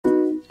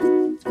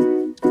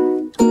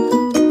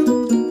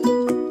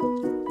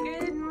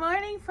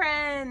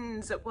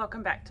guys,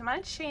 welcome back to my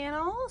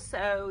channel.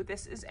 So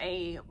this is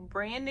a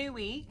brand new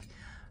week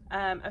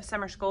of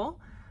summer school.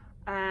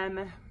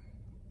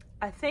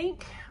 I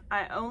think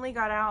I only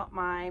got out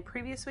my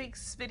previous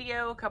week's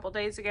video a couple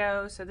days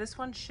ago, so this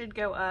one should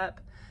go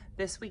up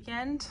this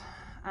weekend,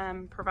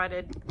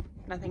 provided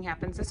nothing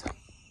happens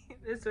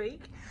this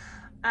week.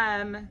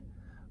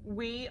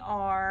 We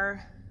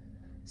are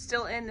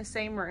still in the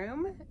same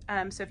room,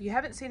 so if you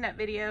haven't seen that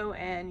video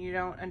and you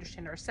don't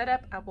understand our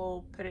setup, I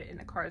will put it in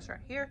the cards right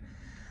here.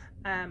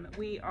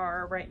 We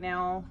are right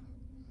now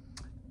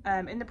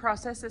in the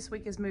process. This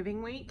week is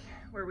moving week,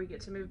 where we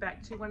get to move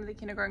back to one of the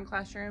kindergarten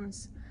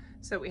classrooms,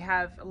 so we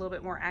have a little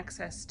bit more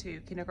access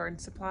to kindergarten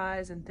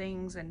supplies and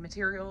things and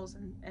materials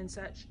and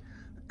such.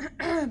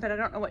 But I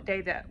don't know what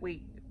day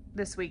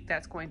this week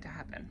that's going to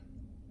happen.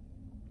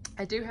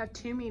 I do have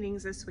 2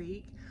 meetings this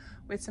week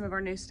with some of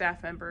our new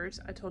staff members.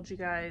 I told you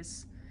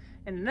guys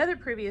in another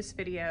previous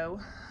video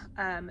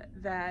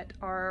that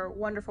our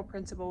wonderful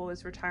principal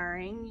is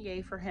retiring,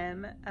 yay for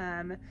him,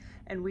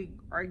 and we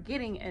are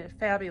getting a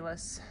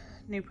fabulous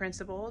new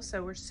principal,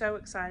 so we're so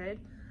excited.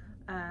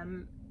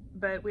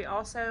 But we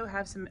also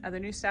have some other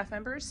new staff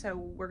members, so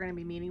we're going to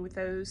be meeting with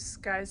those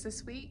guys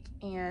this week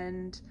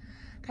and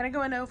kind of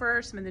going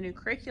over some of the new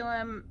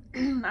curriculum.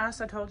 I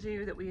also told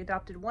you that we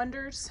adopted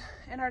Wonders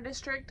in our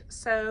district,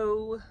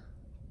 so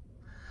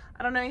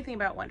I don't know anything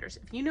about Wonders.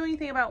 If you know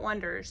anything about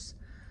Wonders,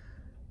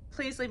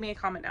 please leave me a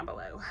comment down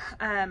below.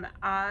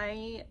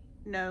 I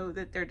know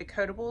that their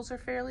decodables are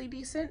fairly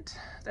decent.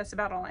 That's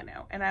about all I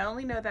know. And I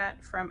only know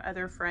that from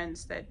other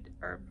friends that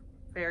are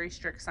very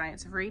strict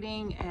science of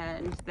reading,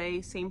 and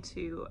they seem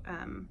to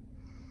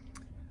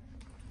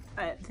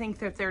think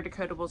that their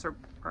decodables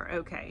are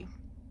okay.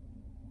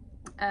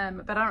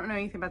 But I don't know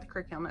anything about the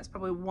curriculum. That's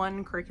probably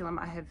one curriculum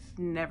I have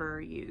never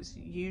used.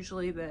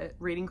 Usually the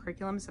reading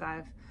curriculums that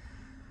I've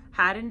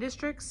had in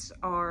districts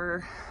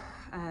are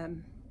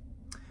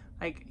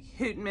like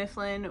Houghton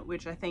Mifflin,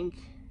 which I think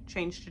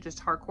changed to just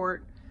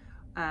Harcourt,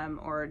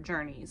 or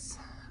Journeys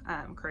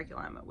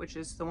curriculum, which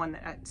is the one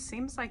that it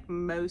seems like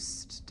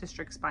most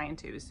districts buy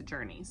into, is the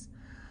Journeys,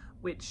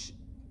 which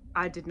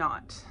I did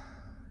not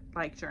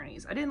like.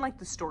 Journeys, I didn't like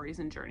the stories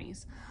in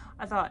Journeys.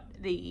 I thought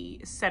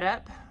the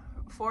setup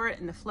for it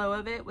and the flow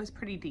of it was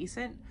pretty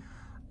decent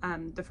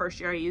the first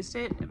year I used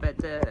it, but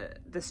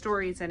the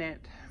stories in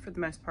it, for the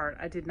most part,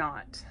 I did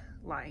not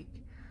like.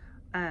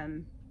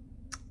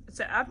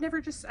 So I've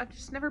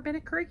just never been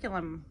a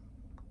curriculum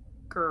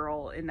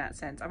girl in that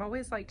sense. I've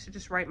always liked to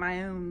just write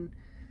my own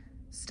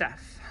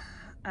stuff,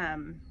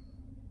 and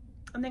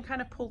then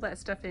kind of pull that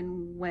stuff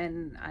in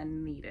when I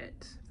need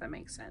it, if that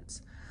makes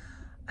sense.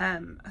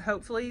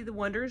 Hopefully the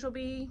Wonders will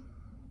be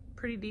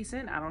pretty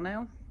decent. I don't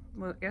know.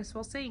 Well, I guess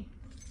we'll see.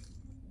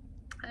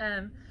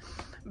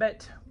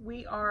 But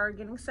we are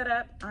getting set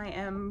up. I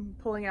am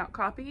pulling out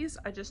copies.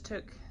 I just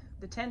took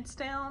the tents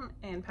down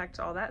and packed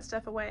all that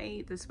stuff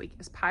away. This week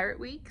is Pirate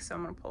Week, so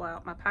I'm going to pull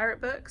out my pirate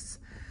books,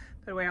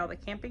 put away all the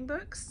camping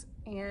books,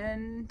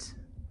 and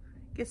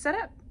get set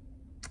up.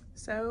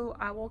 So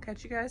I will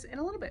catch you guys in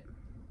a little bit.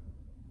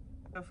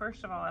 So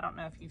first of all, I don't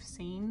know if you've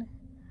seen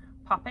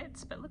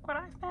Poppets, but look what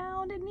I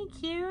found. Isn't he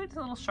cute? It's a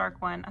little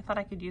shark one. I thought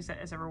I could use it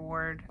as a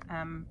reward,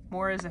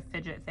 more as a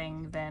fidget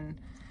thing than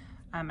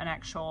an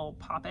actual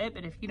Poppet.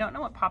 But if you don't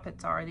know what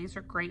Poppets are, these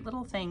are great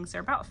little things.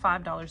 They're about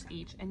 $5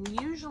 each, and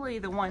usually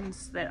the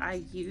ones that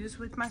I use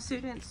with my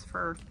students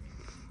for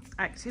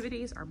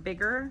activities are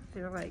bigger.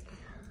 They're like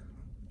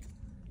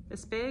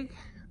this big.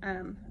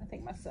 I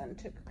think my son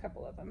took a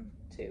couple of them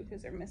too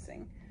because they're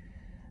missing.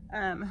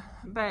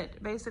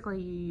 But basically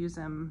you use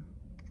them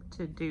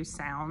to do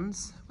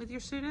sounds with your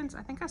students.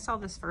 I think I saw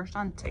this first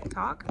on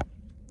TikTok,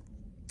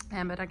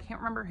 but I can't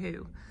remember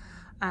who.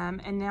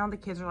 And now the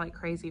kids are like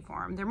crazy for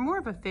them. They're more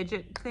of a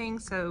fidget thing,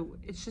 so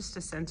it's just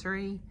a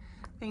sensory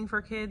thing for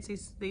kids,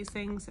 these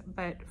things.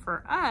 But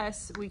for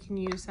us, we can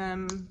use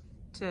them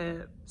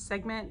to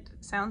segment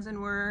sounds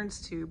and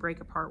words, to break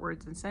apart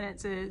words and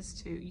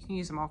sentences, you can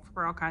use them all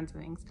for all kinds of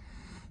things.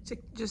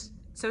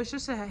 So it's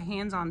just a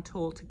hands-on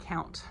tool to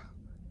count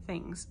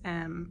things.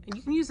 And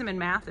you can use them in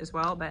math as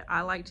well, but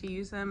I like to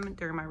use them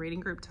during my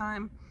reading group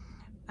time.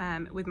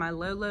 With my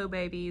low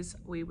babies,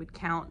 we would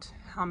count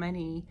how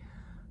many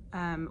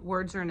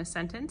words are in a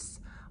sentence,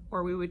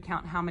 or we would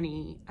count how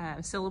many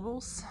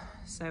syllables.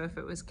 So if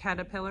it was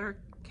caterpillar,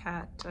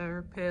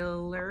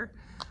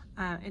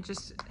 it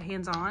just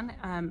hands-on.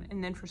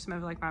 And then for some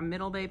of like my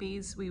middle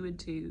babies, we would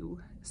do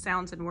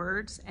sounds and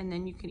words, and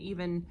then you can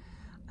even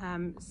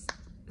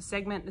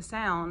segment the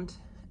sound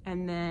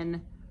and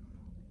then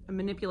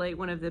manipulate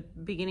one of the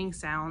beginning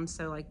sounds,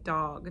 so like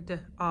dog,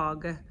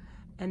 og,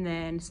 and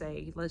then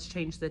say, let's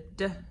change the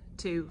d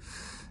to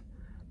f,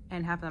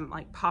 and have them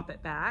like pop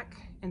it back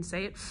and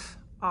say it f,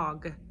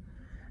 og.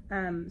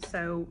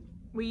 So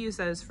we use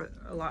those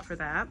a lot for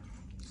that.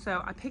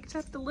 So I picked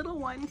up the little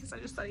one because I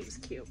just thought he was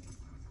cute.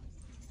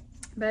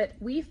 But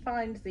we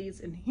find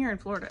these here in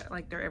Florida,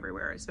 like they're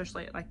everywhere,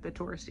 especially at like the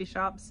touristy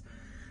shops.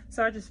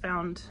 So I just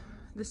found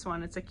this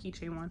one. It's a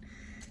keychain one.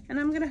 And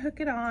I'm gonna hook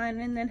it on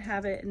and then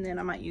have it, and then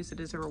I might use it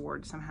as a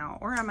reward somehow,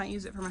 or I might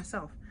use it for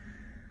myself.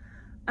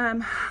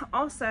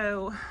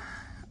 Also,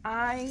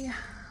 let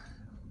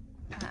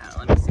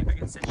me see if I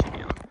can sit you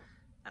down.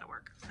 That'll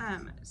work.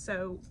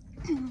 So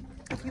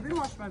if you've been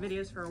watching my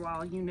videos for a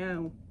while, you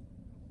know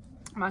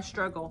my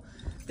struggle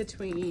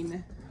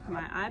between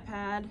my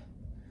iPad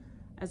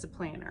as a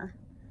planner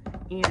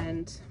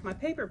and my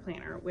paper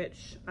planner,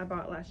 which I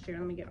bought last year.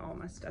 Let me get all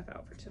my stuff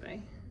out for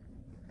today.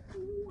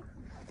 Ooh,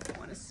 I don't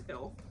want to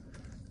spill.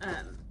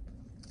 Oh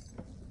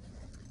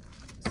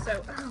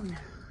no,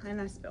 and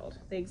I spilled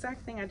the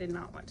exact thing I did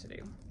not want to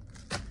do.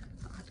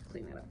 I'll have to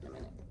clean that up in a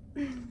minute.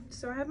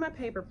 So I have my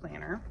paper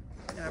planner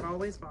that I've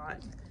always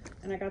bought,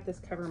 and I got this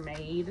cover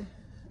made.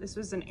 This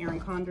was an Erin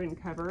Condren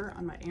cover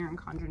on my Erin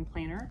Condren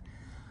planner.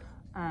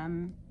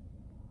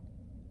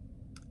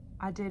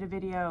 I did a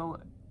video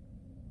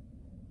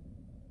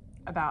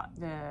about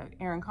the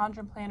Erin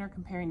Condren planner,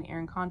 comparing the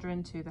Erin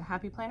Condren to the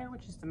Happy Planner,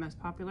 which is the most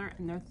popular.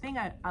 And the thing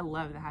I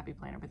love the Happy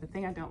Planner, but the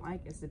thing I don't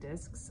like is the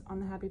discs on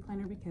the Happy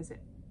Planner, because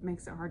it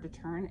makes it hard to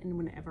turn. And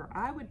whenever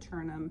I would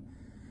turn them,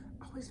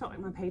 I always felt like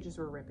my pages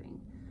were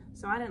ripping.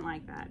 So I didn't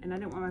like that, and I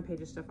didn't want my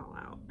pages to fall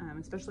out,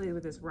 especially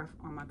with as rough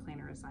on my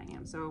planner as I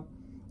am. So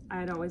I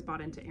had always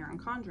bought into Erin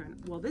Condren.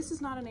 Well, this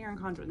is not an Erin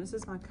Condren. This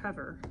is my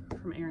cover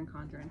from Erin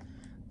Condren.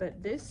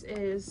 But this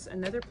is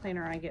another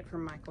planner I get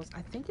from Michaels.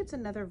 I think it's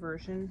another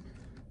version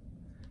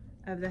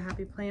of the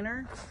Happy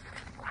Planner.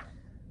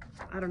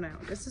 I don't know.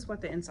 This is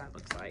what the inside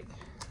looks like.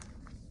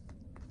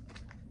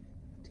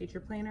 Teacher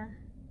planner.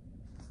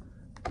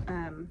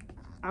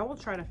 I will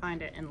try to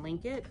find it and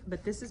link it,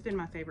 but this has been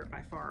my favorite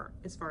by far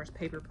as far as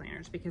paper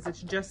planners, because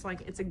it's just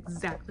like, it's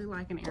exactly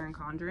like an Erin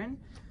Condren.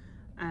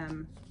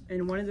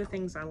 And one of the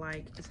things I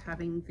like is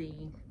having the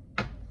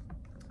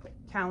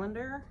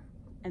calendar,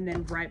 and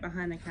then right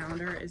behind the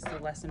calendar is the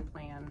lesson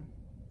plan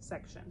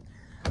section.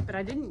 But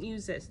I didn't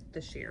use it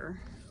this year,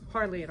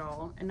 hardly at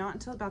all, and not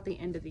until about the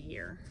end of the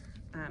year.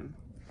 And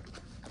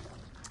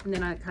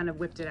then I kind of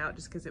whipped it out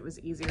just because it was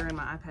easier, and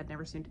my iPad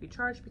never seemed to be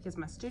charged because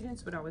my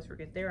students would always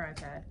forget their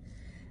iPad,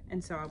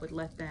 and so I would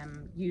let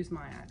them use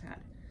my iPad.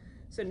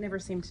 So it never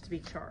seemed to be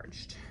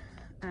charged.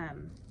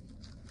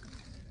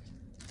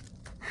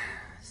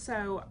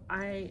 So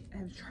I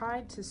have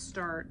tried to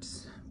start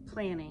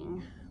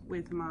planning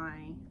with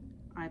my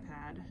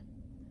iPad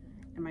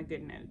and my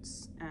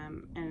GoodNotes,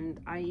 and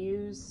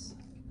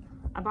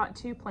I bought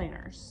two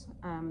planners.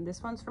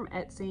 This one's from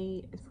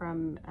Etsy,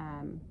 from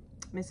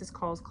Mrs.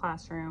 Call's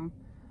Classroom,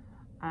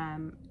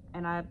 and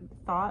I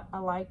thought I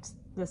liked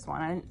this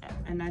one,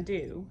 and I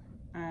do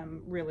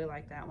really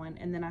like that one.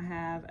 And then I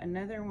have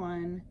another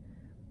one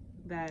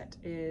that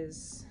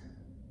is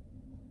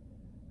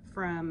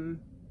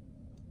from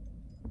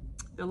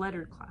the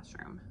Lettered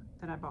Classroom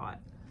that I bought,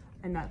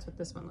 and that's what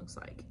this one looks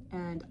like.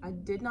 And I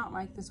did not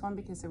like this one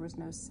because there was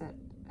no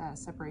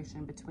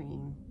separation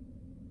between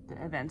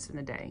the events in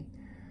the day.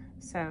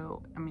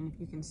 So, I mean, if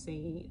you can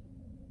see,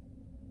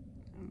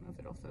 I don't know if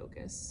it'll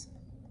focus.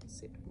 Let's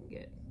see if I can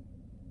get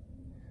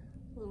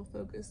a little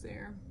focus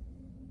there.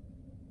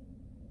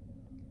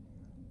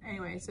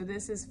 Anyway, so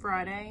this is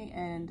Friday,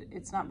 and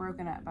it's not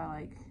broken up by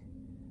like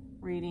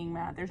reading,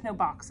 math. There's no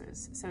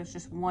boxes, so it's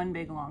just one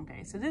big long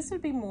day. So this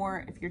would be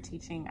more if you're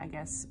teaching, I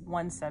guess,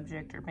 one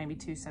subject or maybe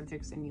two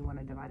subjects and you want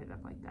to divide it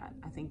up like that.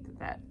 I think that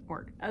that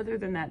worked. Other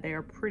than that, they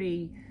are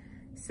pretty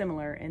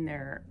similar in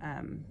their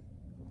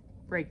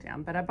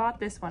breakdown. But I bought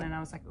this one and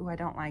I was like, oh, I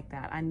don't like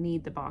that. I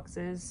need the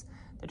boxes,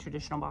 the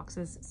traditional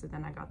boxes. So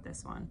then I got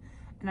this one,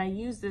 and I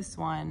used this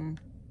one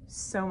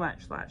so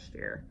much last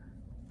year.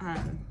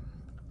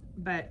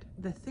 But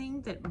the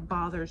thing that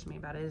bothers me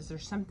about it is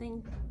there's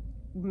something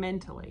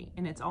mentally,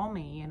 and it's all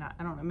me, and I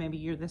don't know, maybe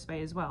you're this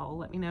way as well,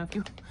 let me know if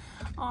you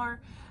are,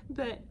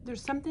 but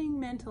there's something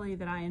mentally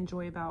that I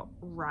enjoy about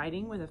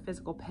writing with a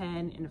physical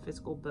pen in a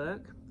physical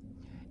book.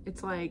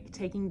 It's like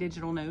taking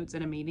digital notes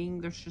at a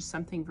meeting. There's just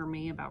something for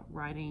me about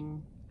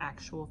writing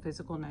actual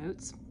physical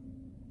notes.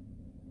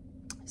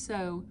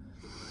 So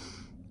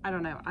I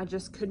don't know,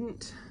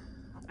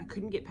 I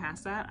couldn't get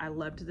past that. I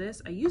loved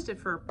this. I used it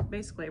for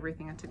basically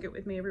everything. I took it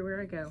with me everywhere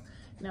I go.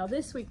 Now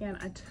this weekend,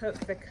 I took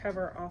the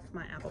cover off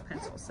my Apple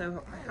Pencil.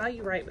 So how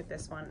you write with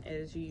this one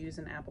is you use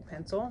an Apple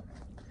Pencil.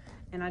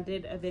 And I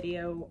did a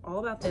video all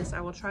about this. I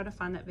will try to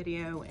find that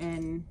video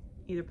and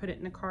either put it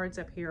in the cards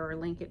up here or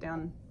link it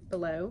down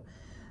below.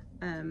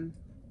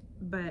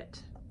 But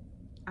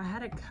I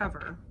had a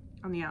cover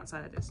on the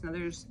outside of this. Now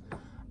there's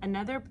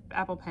another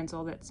Apple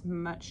Pencil that's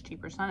much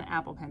cheaper. It's not an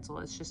Apple Pencil,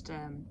 it's just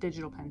a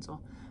digital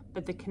pencil.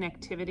 But the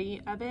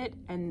connectivity of it,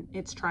 and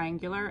it's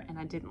triangular, and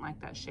I didn't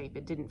like that shape.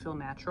 It didn't feel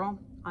natural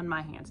on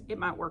my hands. It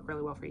might work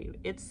really well for you.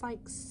 It's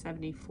like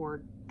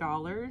 $74.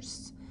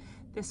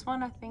 This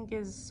one I think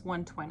is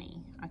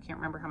 $120. I can't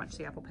remember how much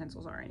the Apple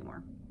Pencils are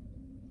anymore.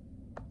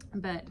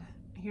 But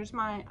here's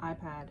my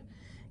iPad,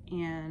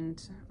 and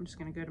I'm just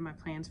gonna go to my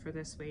plans for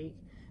this week.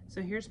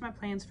 So here's my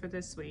plans for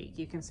this week.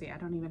 You can see I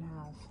don't even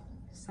have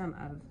some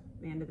of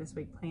the end of this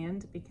week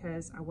planned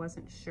because I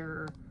wasn't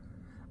sure.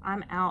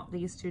 I'm out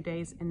these 2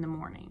 days in the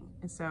morning.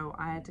 And so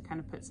I had to kind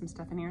of put some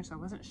stuff in here. So I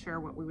wasn't sure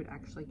what we would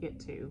actually get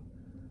to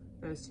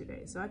those 2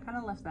 days. So I kind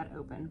of left that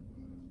open.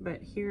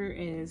 But here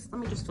is,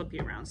 let me just flip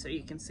you around so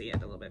you can see it a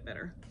little bit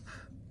better.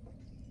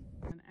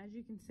 And as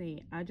you can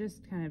see, I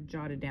just kind of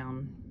jotted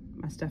down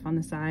my stuff on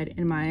the side.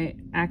 In my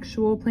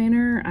actual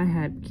planner, I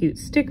had cute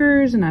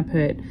stickers and I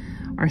put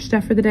our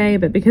stuff for the day,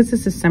 but because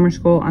this is summer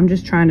school, I'm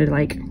just trying to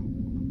like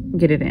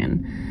get it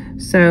in.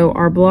 So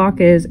our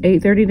block is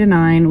 8:30 to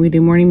 9. We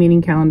do morning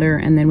meeting calendar,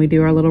 and then we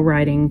do our little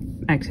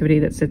writing activity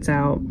that sits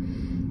out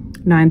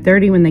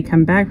 9:30 when they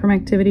come back from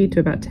activity to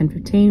about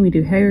 10:15. We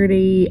do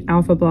Haggerty,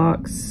 alpha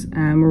blocks.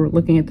 We're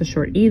looking at the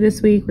short E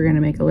this week. We're going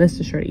to make a list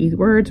of short E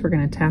words. We're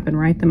going to tap and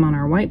write them on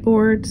our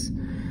whiteboards.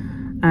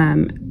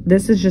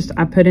 This is just,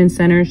 I put in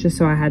centers just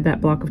so I had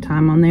that block of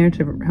time on there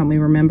to help me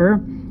remember.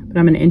 But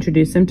I'm going to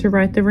introduce them to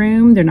Write the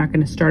Room. They're not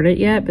going to start it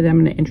yet, but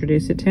I'm going to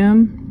introduce it to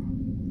them.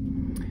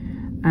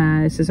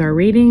 This is our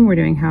reading. We're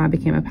doing How I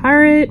Became a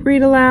Pirate,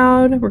 read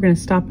aloud. We're going to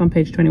stop on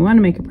page 21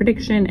 to make a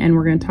prediction, and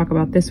we're going to talk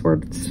about this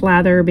word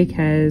slather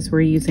because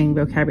we're using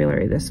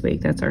vocabulary this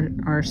week. That's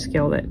our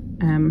skill that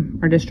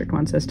our district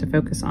wants us to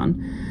focus on.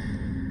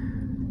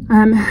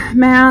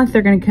 Math,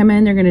 they're going to come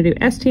in, they're going to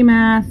do ST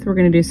math. We're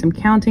going to do some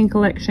counting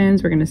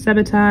collections. We're going to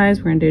sabotage.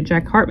 We're going to do a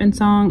Jack Hartman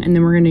song, and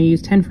then we're going to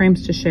use 10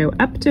 frames to show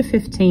up to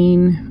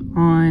 15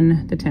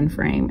 on the 10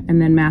 frame.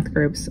 And then math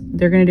groups,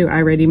 they're going to do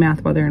iReady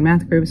math while they're in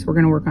math groups. We're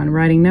going to work on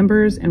writing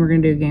numbers, and we're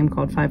going to do a game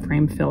called 5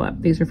 frame fill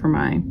up. These are for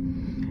my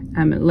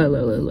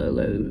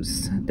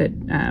lows that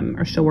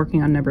are still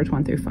working on numbers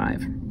 1 through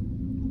 5.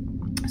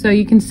 So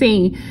you can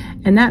see,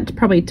 and that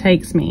probably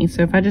takes me,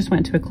 so if I just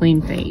went to a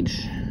clean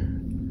page,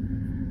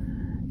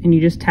 and you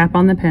just tap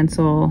on the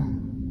pencil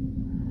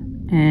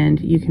and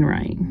you can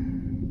write.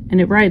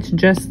 And it writes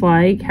just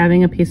like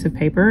having a piece of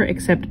paper,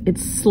 except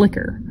it's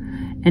slicker.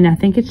 And I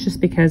think it's just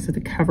because of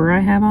the cover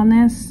I have on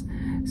this.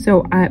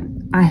 So I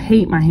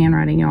hate my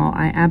handwriting, y'all.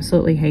 I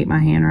absolutely hate my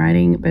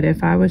handwriting. But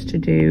if I was to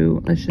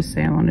do, let's just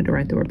say I wanted to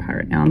write the word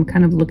pirate. Now I'm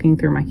kind of looking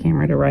through my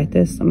camera to write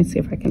this. Let me see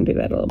if I can do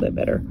that a little bit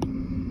better.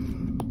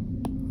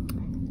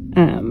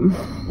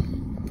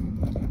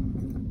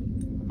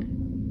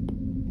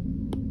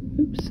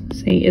 Oops,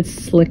 see, it's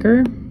slicker,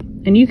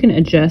 and you can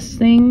adjust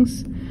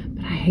things,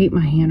 but I hate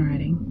my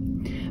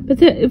handwriting. But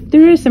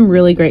there is some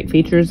really great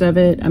features of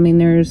it. I mean,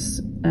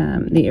 there's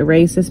the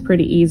erase is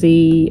pretty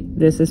easy.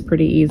 This is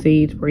pretty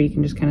easy to where you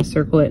can just kind of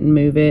circle it and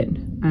move it.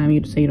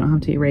 So you don't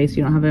have to erase,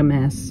 you don't have a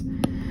mess.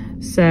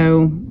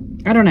 So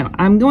I don't know,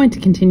 I'm going to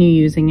continue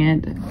using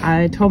it.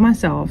 I told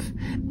myself,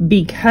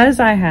 because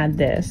I had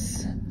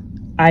this,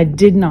 I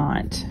did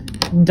not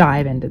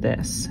dive into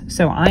this.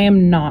 So I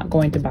am not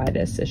going to buy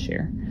this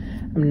year.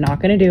 I'm not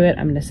going to do it.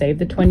 I'm going to save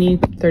the 20,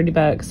 30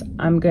 bucks.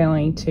 I'm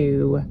going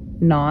to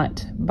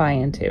not buy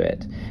into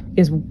it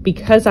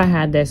because I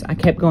had this, I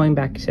kept going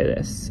back to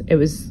this. It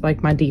was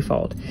like my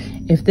default.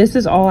 If this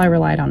is all I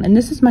relied on, and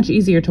this is much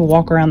easier to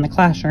walk around the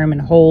classroom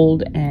and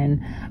hold, and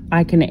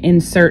I can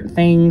insert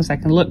things, I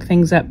can look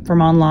things up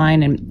from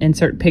online and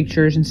insert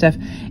pictures and stuff.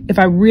 If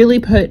I really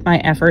put my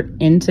effort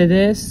into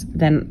this,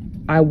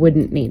 then I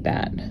wouldn't need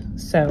that.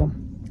 So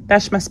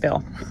that's my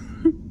spill.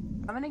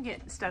 I'm gonna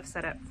get stuff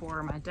set up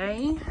for my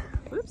day.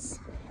 Whoops,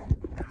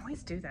 I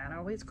always do that. I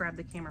always grab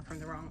the camera from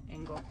the wrong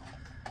angle.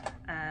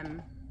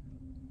 I'm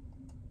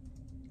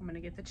gonna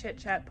get the Chit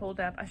Chat pulled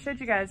up. I showed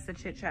you guys the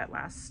Chit Chat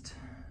last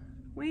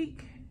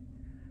week.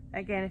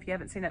 Again, if you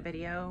haven't seen that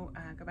video,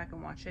 go back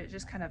and watch it. It's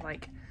just kind of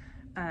like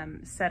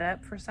set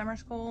up for summer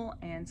school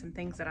and some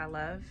things that I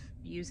love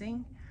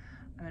using.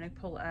 I'm gonna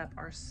pull up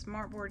our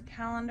Smartboard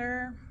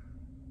calendar.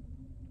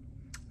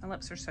 My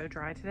lips are so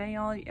dry today,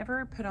 y'all. You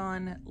ever put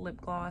on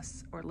lip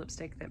gloss or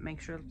lipstick that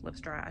makes your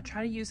lips dry? I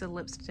try to use a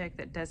lipstick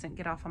that doesn't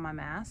get off on my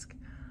mask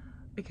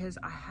because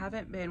I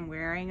haven't been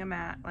wearing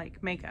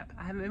makeup.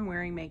 I haven't been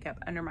wearing makeup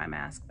under my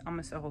mask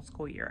almost the whole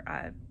school year.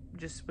 I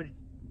just would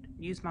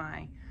use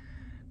my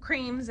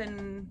creams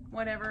and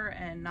whatever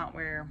and not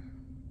wear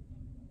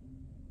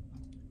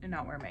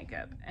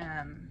makeup.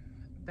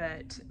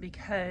 But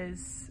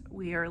because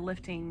we are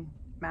lifting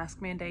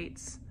mask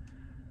mandates,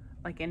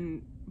 like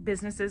in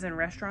businesses and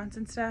restaurants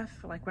and stuff,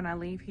 like when I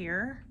leave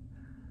here,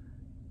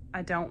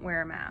 I don't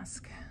wear a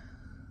mask.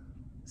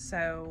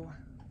 So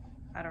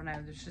I don't know,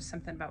 there's just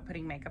something about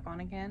putting makeup on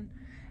again.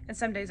 And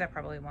some days I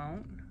probably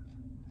won't.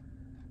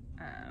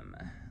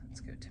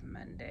 Let's go to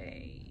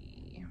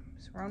Monday.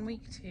 So we're on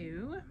week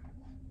 2.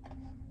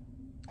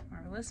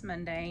 Marvelous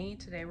Monday.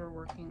 Today we're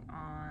working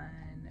on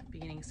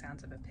beginning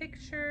sounds of a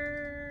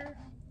picture.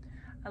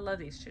 I love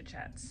these Chit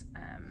Chats.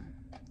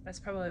 That's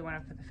probably one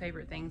of the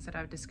favorite things that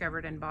I've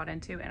discovered and bought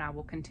into, and I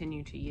will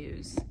continue to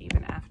use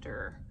even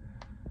after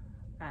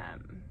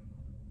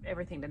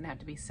everything doesn't have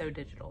to be so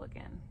digital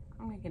again.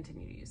 I'm going to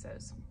continue to use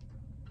those.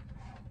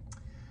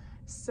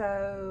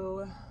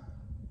 So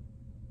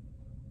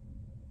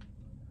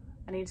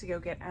I need to go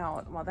get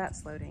out, while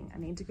that's loading, I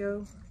need to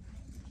go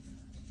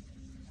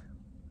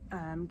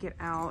get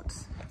out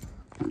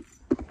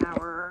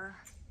our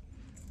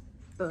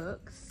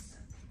books.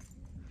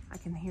 I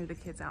can hear the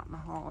kids out in the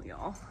hall,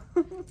 y'all.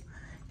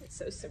 It's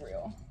so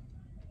surreal.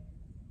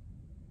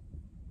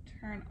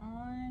 Turn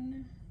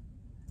on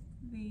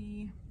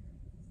the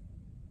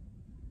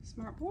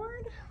smart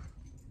board.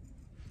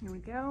 Here we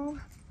go.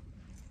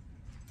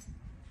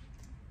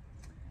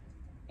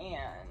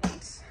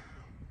 And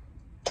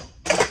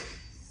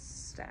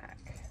stack.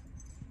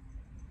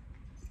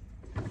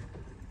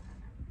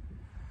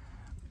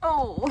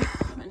 Oh,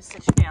 I'm gonna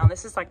sit you down.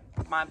 This is like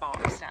my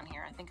box down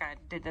here. I think I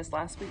did this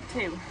last week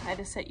too. I had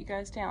to set you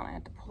guys down. I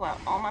had to pull out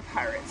all my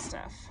pirate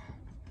stuff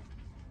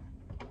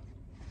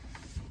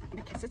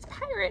because it's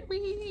pirate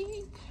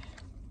week.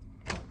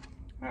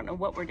 I don't know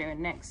what we're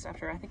doing next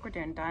after. I think we're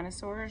doing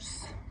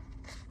dinosaurs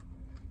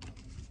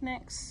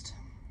next.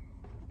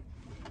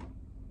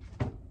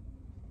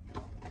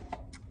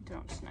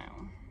 Don't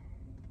know.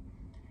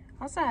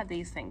 I also have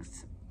these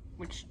things,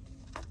 which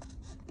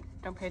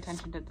don't pay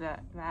attention to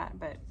that,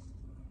 but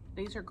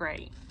these are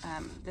great.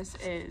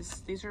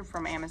 These are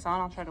from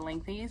Amazon. I'll try to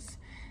link these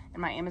in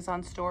my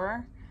Amazon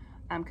store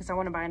because I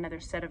want to buy another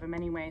set of them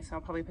anyway, so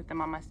I'll probably put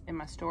them on in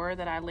my store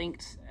that I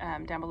linked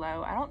down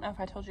below. I don't know if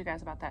I told you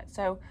guys about that.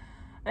 So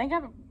I think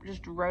I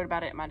just wrote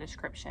about it in my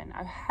description.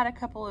 I've had a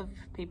couple of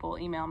people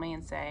email me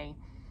and say,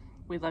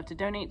 we'd love to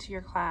donate to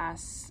your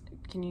class.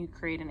 Can you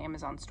create an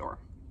Amazon store?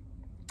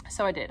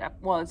 So I did.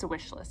 Well, it's a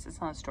wish list. It's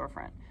on a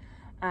storefront.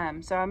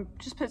 So I'm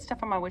just put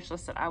stuff on my wish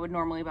list that I would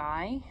normally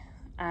buy.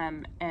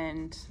 And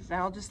then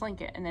I'll just link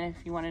it. And then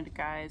if you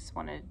guys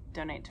want to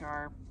donate to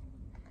our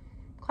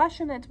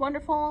classroom, that's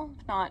wonderful.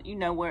 If not, you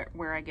know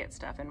where I get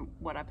stuff and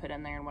what I put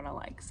in there and what I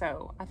like.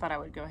 So I thought I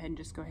would go ahead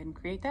and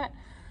create that.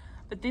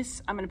 But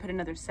this, I'm going to put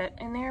another set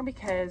in there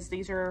because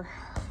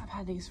I've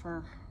had these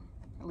for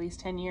at least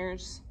 10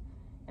 years.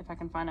 If I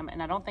can find them,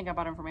 and I don't think I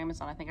bought them from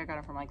Amazon. I think I got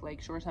them from like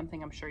Lakeshore or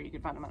something. I'm sure you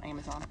could find them on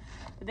Amazon,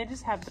 but they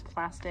just have the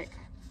plastic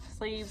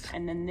sleeves.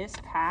 And then this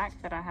pack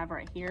that I have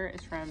right here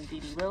is from Dee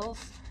Dee Wills.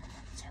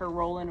 It's her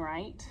Roll and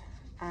Write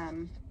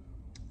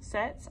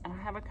sets, and I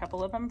have a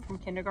couple of them from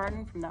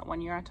kindergarten, from that one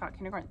year I taught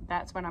kindergarten.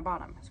 That's when I bought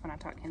them. That's when I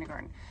taught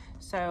kindergarten.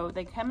 So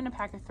they come in a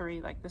pack of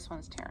 3. Like this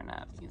one's tearing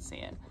up, you can see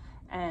it.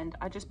 And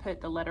I just put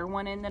the letter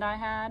one in that I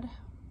had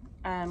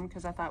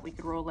because I thought we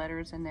could roll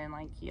letters and then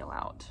like yell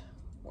out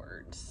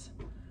words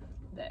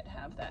that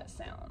have that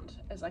sound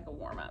as like a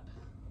warm-up.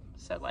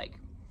 So like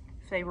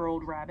if they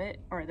rolled rabbit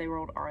or they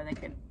rolled R, they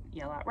could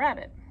yell out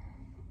rabbit,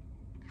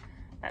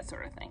 that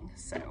sort of thing.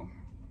 So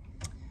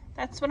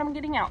that's what I'm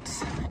getting out.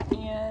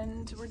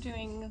 And we're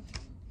doing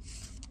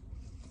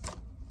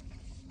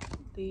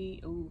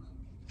the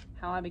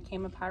how I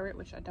became a pirate,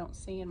 which I don't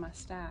see in my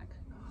stack,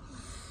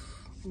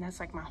 and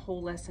that's like my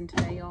whole lesson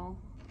today, y'all.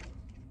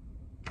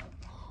 I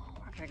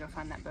gotta go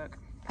find that book.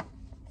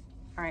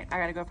 All right, I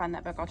gotta go find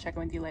that book. I'll check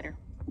in with you later.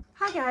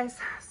 Hi guys,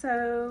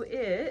 so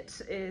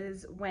it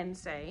is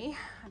Wednesday.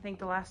 I think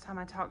the last time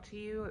I talked to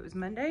you, it was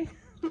Monday.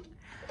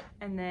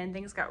 And then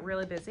things got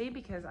really busy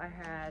because I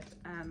had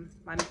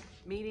my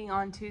meeting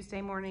on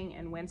Tuesday morning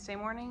and Wednesday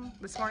morning,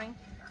 this morning.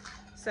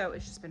 So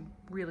it's just been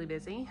really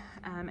busy.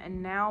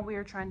 And now we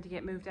are trying to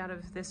get moved out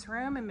of this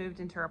room and moved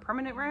into our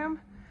permanent room.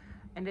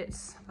 And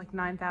it's like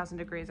 9,000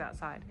 degrees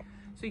outside.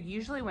 So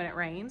usually when it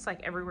rains,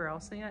 like everywhere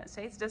else in the United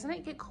States, doesn't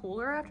it get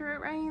cooler after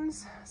it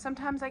rains?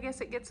 Sometimes I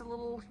guess it gets a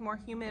little more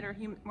humid or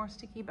more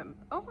sticky, but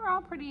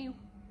overall pretty,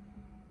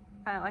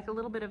 like a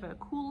little bit of a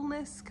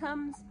coolness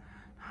comes.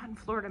 Not in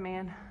Florida,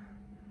 man.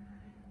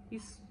 You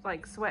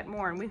like sweat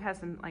more, and we've had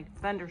some like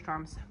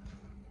thunderstorms.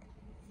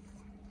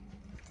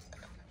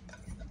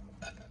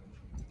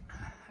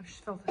 I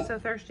just feel so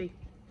thirsty.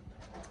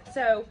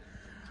 So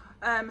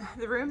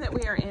the room that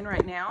we are in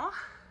right now,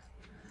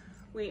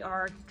 we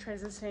are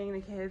transitioning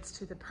the kids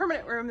to the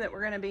permanent room that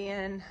we're going to be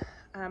in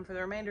for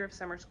the remainder of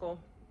summer school.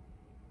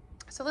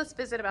 So let's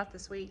visit about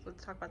this week.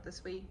 Let's talk about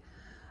this week.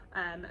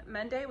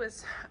 Monday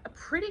was a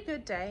pretty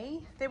good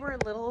day. They were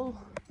a little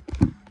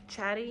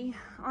chatty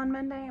on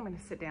Monday. I'm going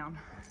to sit down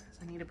because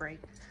I need a break.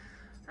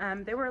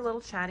 They were a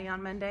little chatty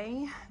on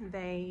Monday.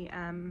 They,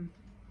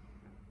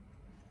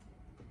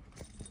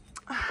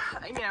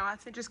 you know, I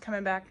think just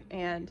coming back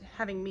and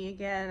having me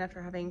again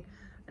after having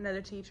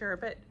another teacher,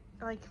 but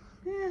like,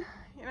 you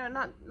know,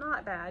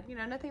 not bad, you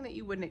know, nothing that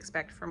you wouldn't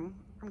expect from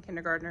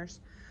kindergartners.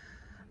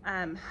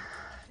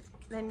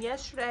 Then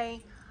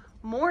yesterday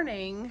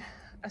morning,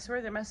 I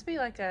swear there must be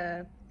like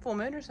a full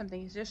moon or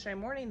something. Yesterday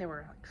morning they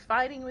were like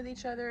fighting with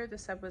each other. The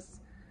sub was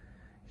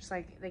just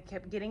like, they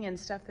kept getting in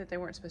stuff that they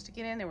weren't supposed to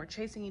get in. They were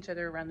chasing each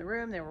other around the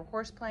room. They were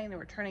horse playing. They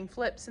were turning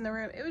flips in the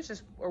room. It was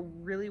just a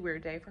really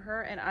weird day for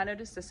her. And I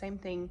noticed the same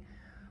thing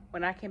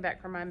when I came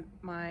back from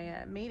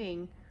my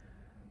meeting,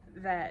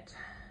 that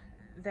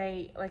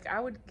they, like, I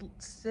would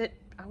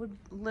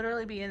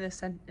literally be in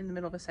the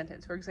middle of a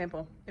sentence. For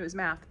example, it was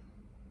math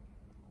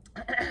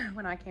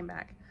when I came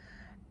back,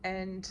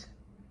 and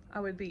I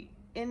would be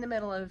in the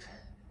middle of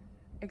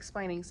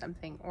explaining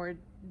something or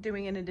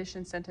doing an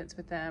addition sentence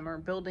with them or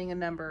building a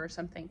number or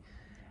something,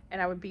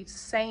 and I would be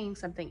saying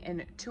something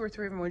and 2 or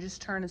 3 of them would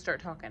just turn and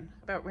start talking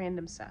about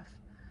random stuff.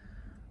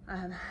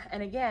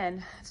 And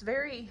again, it's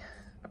very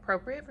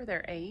appropriate for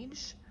their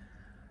age.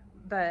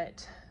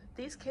 But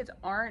these kids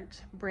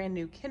aren't brand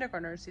new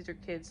kindergartners. These are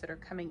kids that are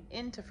coming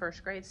into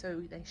first grade,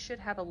 so they should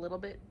have a little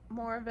bit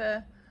more of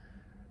a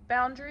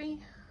boundary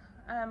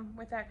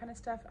with that kind of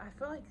stuff. I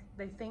feel like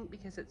they think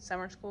because it's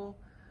summer school,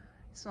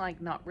 it's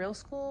like not real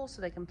school,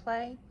 so they can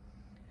play.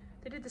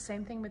 They did the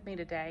same thing with me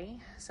today,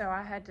 so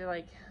I had to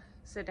like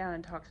sit down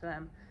and talk to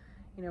them.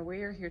 You know,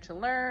 we're here to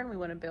learn. We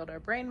want to build our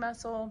brain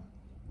muscle.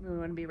 We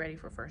want to be ready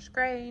for first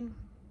grade.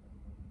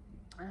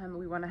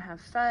 We want to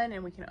have fun,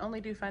 and we can only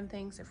do fun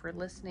things if we're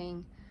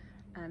listening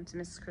to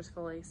Mrs. Chris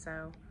Foley.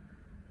 So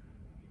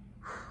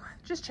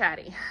just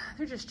chatty.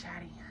 They're just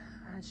chatty.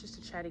 It's just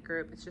a chatty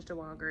group. It's just a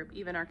wild group.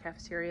 Even our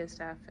cafeteria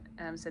staff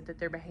said that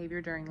their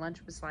behavior during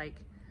lunch was like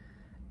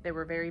they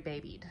were very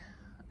babied,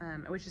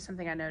 which is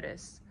something I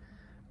noticed.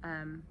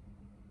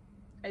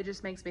 It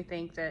just makes me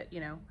think that, you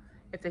know,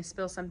 if they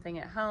spill something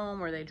at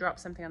home or they drop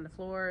something on the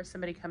floor,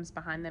 somebody comes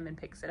behind them and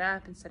picks it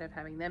up instead of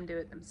having them do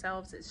it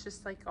themselves. It's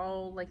just like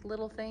all like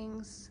little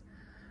things.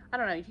 I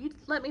don't know. You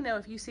let me know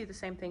if you see the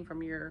same thing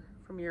from your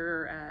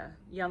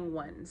young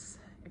ones,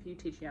 if you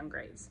teach young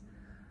grades.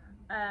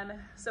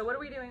 So what are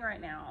we doing right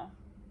now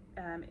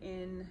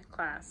in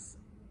class?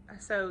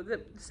 So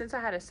since I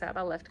had a sub,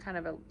 I left kind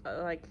of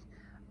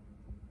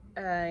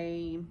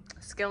a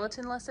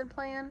skeleton lesson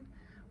plan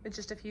with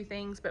just a few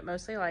things, but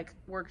mostly like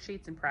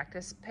worksheets and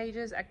practice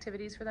pages,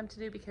 activities for them to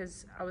do,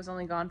 because I was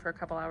only gone for a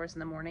couple hours in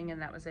the morning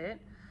and that was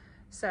it.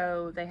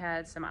 So they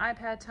had some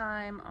iPad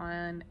time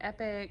on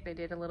Epic. They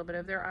did a little bit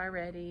of their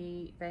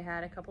iReady. They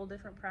had a couple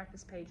different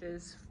practice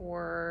pages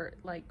for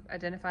like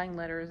identifying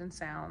letters and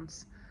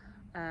sounds.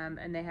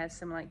 And they had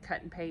some like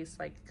cut and paste,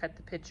 like cut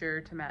the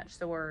picture to match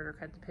the word or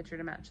cut the picture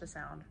to match the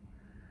sound.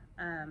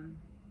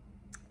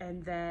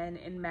 And then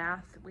in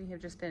math, we have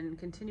just been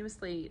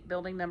continuously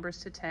building numbers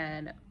to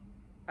 10,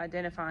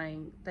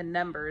 identifying the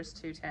numbers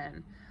to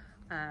 10,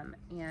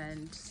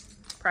 and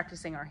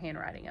practicing our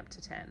handwriting up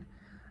to 10.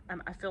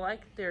 I feel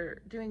like they're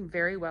doing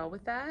very well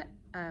with that.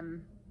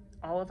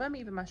 All of them,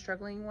 even my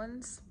struggling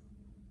ones.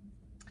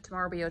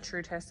 Tomorrow will be a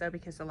true test though,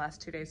 because the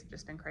last 2 days have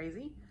just been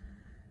crazy.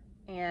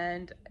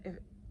 And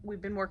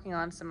we've been working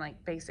on some like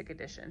basic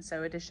addition,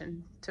 so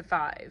addition to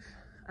 5,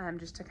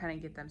 just to kind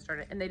of get them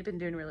started. And they've been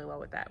doing really well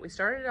with that. We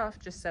started off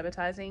just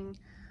subitizing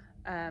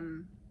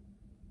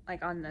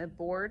like on the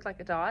board, like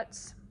the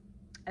dots.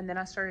 And then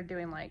I started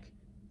doing like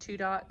 2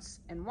 dots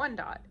and 1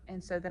 dot.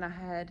 And so then I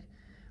had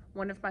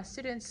one of my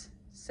students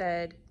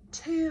said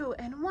 2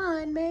 and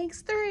 1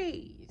 makes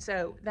 3.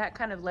 So that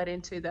kind of led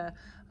into the,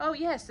 oh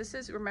yes, this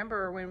is,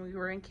 remember when we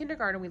were in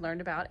kindergarten, we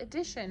learned about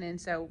addition. And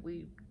so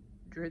we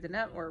drew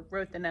or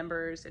wrote the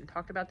numbers and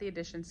talked about the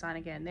addition sign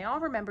again. They all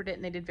remembered it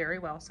and they did very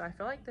well. So I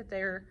feel like that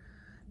they're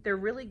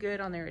really good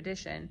on their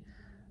addition.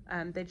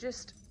 They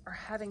just are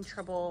having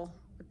trouble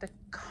with the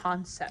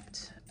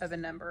concept of a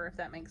number, if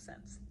that makes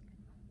sense.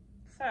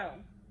 So,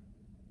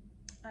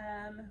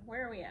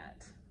 where are we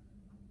at?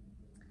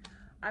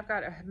 I've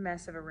got a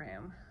mess of a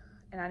room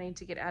and I need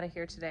to get out of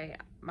here today.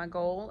 My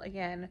goal,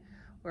 again,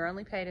 we're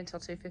only paid until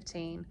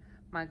 2:15.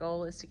 My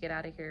goal is to get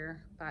out of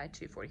here by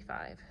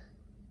 2:45.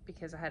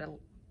 Because I had a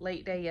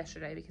late day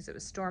yesterday because it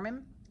was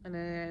storming. And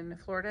in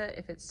Florida,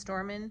 if it's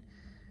storming,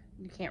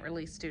 you can't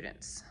release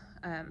students.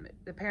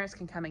 The parents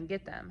can come and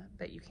get them,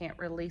 but you can't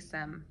release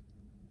them.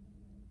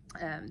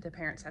 The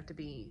parents have to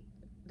be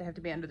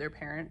under their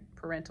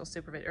parental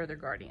supervision or their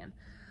guardian.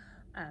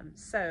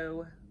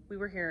 So we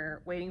were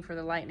here waiting for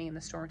the lightning and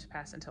the storm to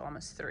pass until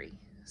almost 3.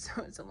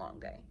 So it's a long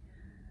day.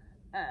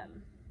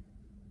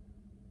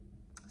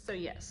 So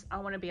yes, I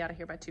want to be out of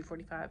here by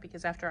 2:45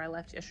 because after I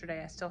left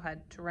yesterday, I still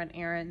had to run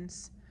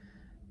errands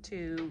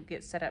to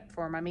get set up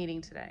for my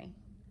meeting today.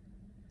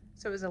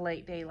 So it was a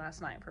late day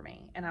last night for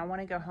me. And I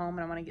want to go home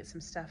and I want to get some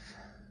stuff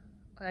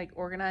like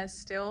organized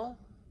still.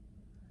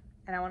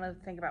 And I want to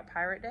think about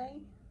Pirate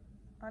Day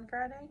on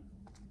Friday.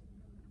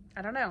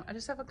 I don't know. I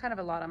just have kind of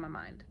a lot on my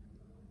mind.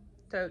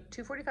 So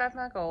 2:45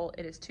 my goal.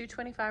 It is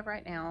 2:25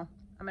 right now.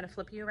 I'm going to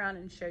flip you around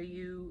and show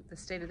you the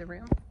state of the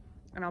room.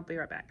 And I'll be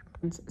right back.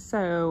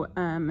 So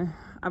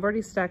I've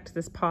already stacked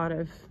this pot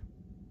of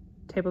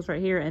tables right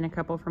here and a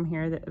couple from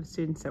here of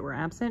students that were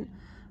absent.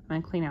 I'm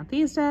gonna clean out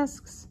these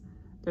desks.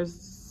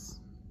 There's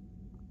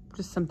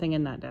just something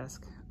in that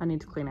desk I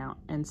need to clean out,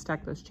 and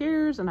stack those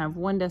chairs. And I have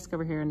one desk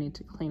over here I need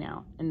to clean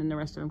out, and then the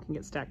rest of them can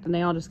get stacked. And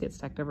they all just get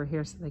stacked over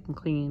here so they can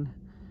clean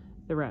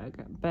the rug.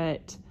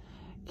 But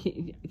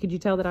could you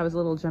tell that I was a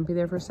little jumpy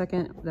there for a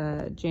second?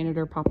 The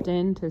janitor popped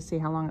in to see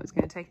how long it was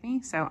gonna take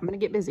me. So I'm gonna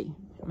get busy.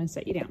 I'm gonna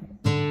set you down.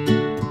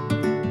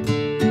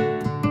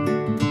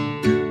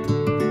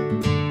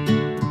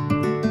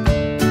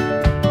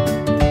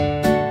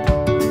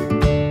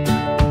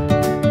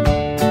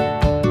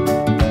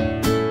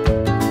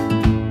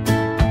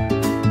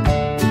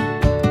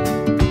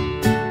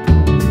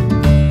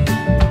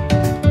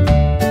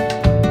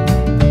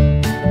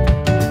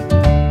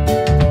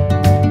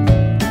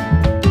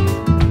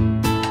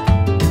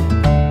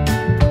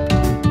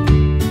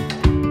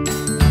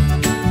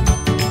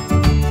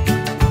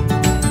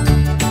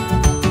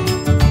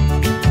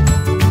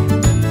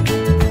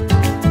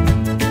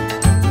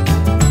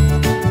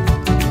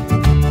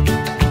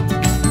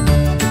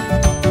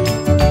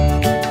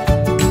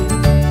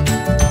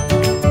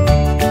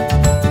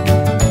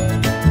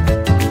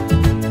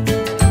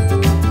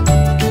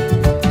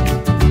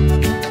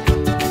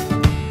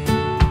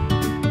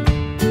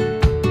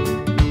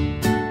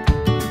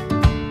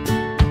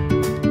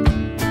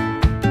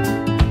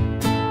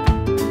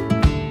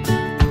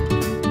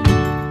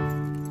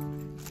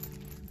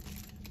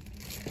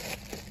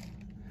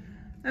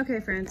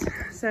 friends,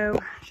 so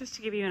just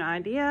to give you an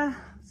idea,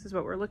 this is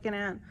what we're looking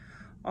at.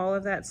 All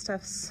of that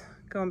stuff's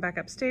going back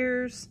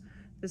upstairs.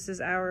 This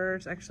is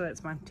ours. Actually,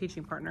 that's my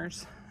teaching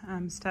partner's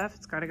stuff.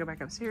 It's got to go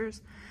back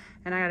upstairs.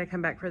 And I got to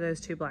come back for those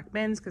 2 black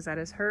bins because that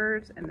is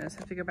hers. And those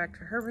have to go back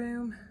to her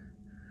room.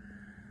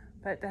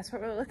 But that's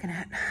what we're looking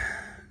at.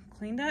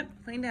 Cleaned up,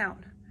 cleaned out,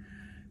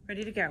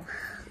 ready to go.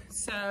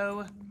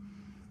 So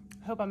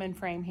I hope I'm in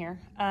frame here.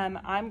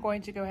 I'm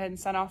going to go ahead and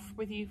sign off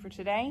with you for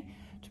today.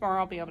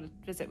 Tomorrow I'll be able to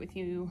visit with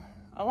you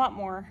a lot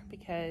more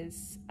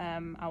because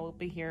I will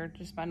be here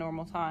just my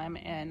normal time,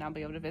 and I'll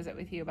be able to visit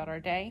with you about our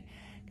day,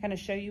 kind of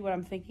show you what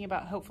I'm thinking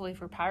about hopefully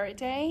for Pirate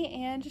Day,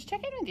 and just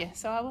check in with you.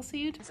 So I will see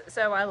you.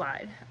 So I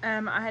lied.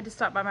 I had to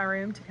stop by my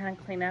room to kind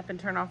of clean up and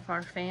turn off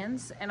our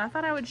fans, and I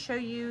thought I would show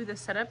you the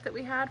setup that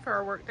we had for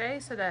our work day,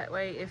 so that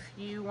way if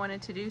you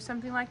wanted to do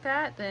something like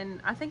that,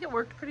 then I think it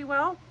worked pretty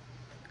well.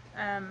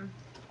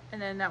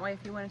 And then that way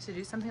if you wanted to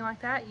do something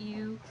like that,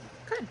 you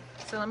could.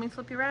 So let me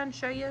flip you around and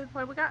show you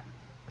what we got.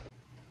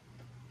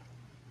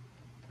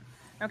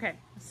 Okay,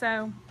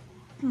 so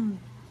I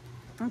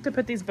have to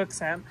put these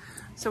books up.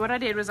 So what I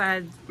did was I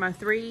had my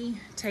 3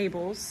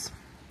 tables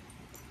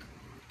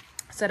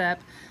set up.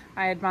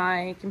 I had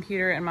my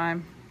computer and my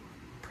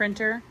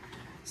printer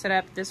set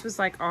up. This was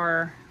like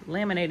our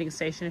laminating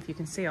station, if you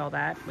can see all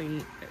that.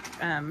 We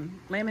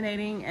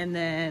laminating, and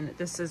then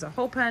this is a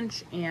hole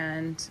punch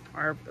and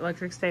our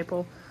electric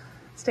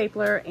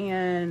stapler,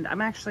 and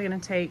I'm actually going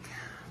to take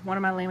one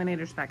of my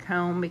laminators back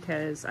home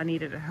because I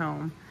need it at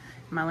home,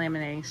 my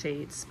laminating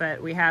sheets.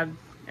 But we had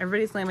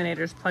everybody's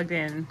laminators plugged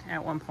in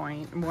at one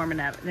point and warming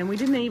up, and then we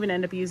didn't even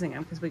end up using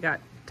them because we got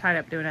tied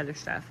up doing other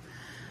stuff.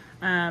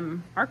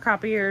 Our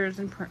copiers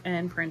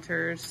and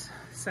printers,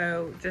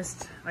 so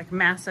just like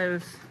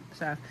massive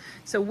stuff.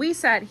 So we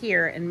sat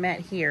here and met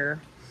here,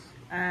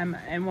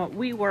 and what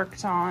we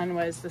worked on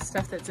was the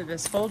stuff that's in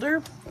this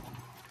folder.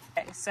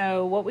 Okay,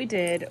 so what we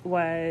did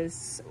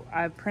was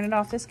I printed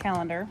off this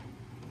calendar,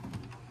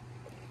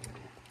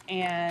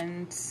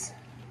 and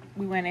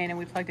we went in and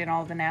we plugged in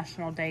all the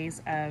national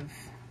days of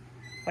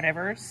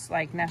whatever's,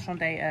 like National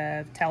Day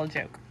of Tell a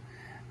Joke.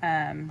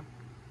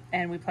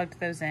 And we plugged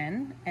those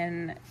in,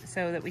 and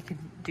so that we could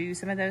do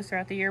some of those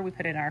throughout the year. We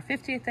put in our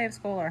 50th day of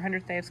school, our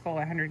 100th day of school,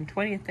 our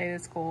 120th day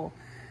of school.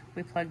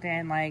 We plugged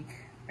in like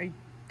our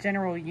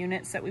general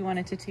units that we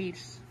wanted to teach,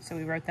 so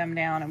we wrote them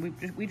down,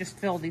 and we just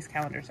filled these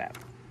calendars up,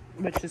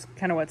 which is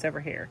kind of what's over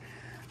here.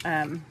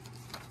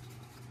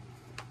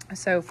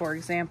 So for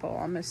example,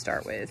 I'm going to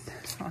start with,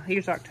 well,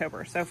 here's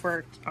October. So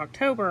for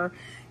October,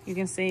 you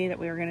can see that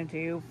we were going to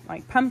do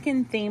like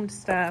pumpkin themed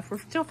stuff. We're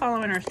still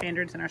following our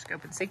standards and our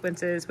scope and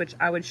sequences, which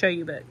I would show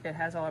you, but it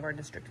has all of our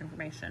district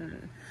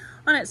information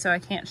on it, so I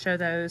can't show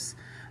those.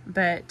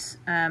 But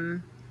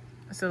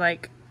so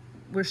like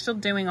we're still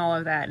doing all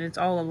of that, and it's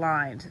all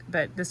aligned,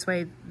 but this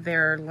way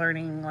they're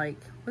learning like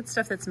what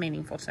stuff that's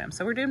meaningful to them.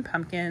 So we're doing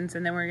pumpkins,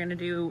 and then we're going to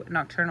do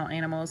nocturnal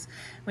animals.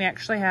 We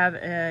actually have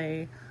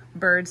a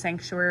bird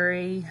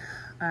sanctuary.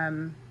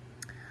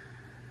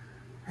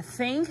 I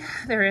think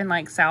they're in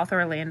like South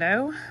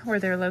Orlando where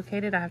they're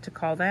located. I have to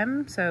call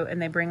them. So,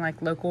 and they bring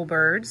like local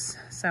birds.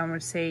 So I'm going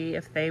to see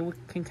if they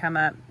can come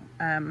up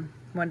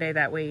one day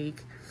that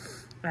week.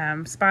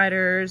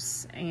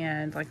 Spiders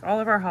and like all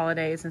of our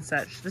holidays and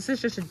such. This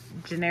is just a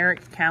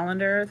generic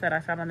calendar that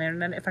I found on the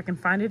internet. If I can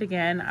find it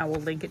again, I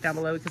will link it down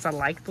below because I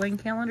like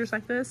blank calendars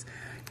like this.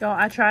 Y'all,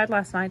 I tried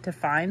last night to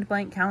find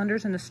blank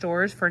calendars in the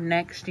stores for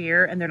next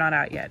year, and they're not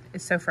out yet.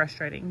 It's so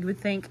frustrating. You would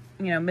think,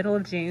 you know, middle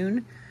of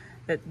June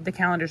that the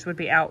calendars would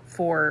be out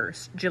for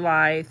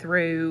July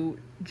through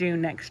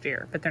June next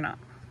year, but they're not.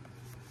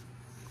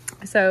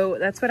 So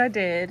that's what I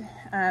did.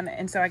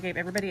 And so I gave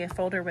everybody a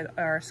folder with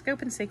our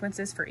scope and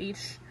sequences for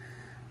each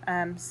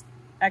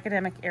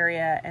academic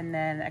area, and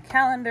then a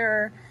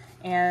calendar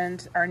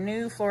and our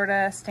new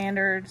Florida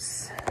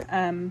standards,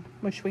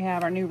 which we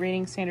have our new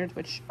reading standards,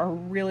 which are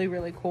really,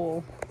 really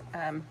cool.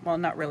 Well,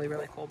 not really,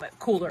 really cool, but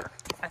cooler.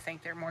 I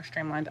think they're more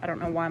streamlined. I don't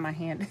know why my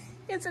hand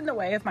is in the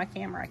way of my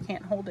camera. I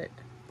can't hold it.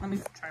 Let me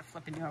try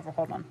flipping you over.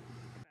 Hold on.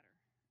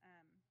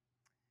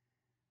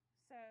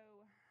 So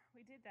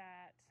we did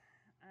that.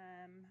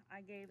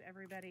 I gave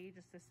everybody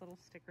just this little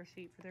sticker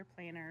sheet for their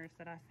planners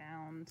that I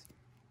found,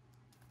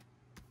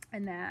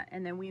 and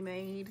then we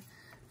made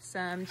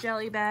some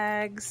jelly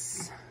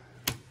bags.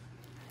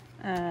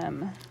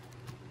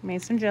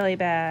 Made some jelly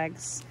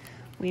bags.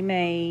 We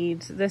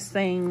made this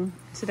thing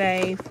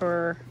today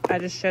I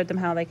just showed them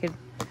how they could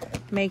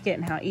make it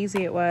and how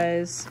easy it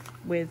was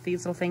with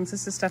these little things.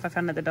 This is stuff I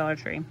found at the Dollar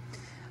Tree.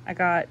 I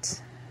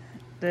got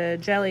the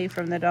jelly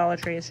from the Dollar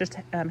Tree. It's just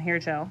hair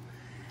gel.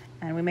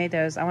 And we made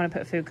those. I want to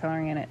put food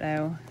coloring in it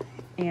though.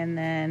 And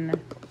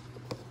then,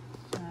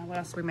 what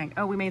else did we make?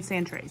 Oh, we made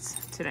sand trays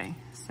today.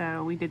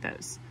 So we did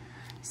those.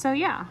 So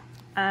yeah,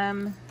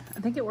 I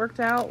think it worked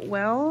out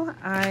well.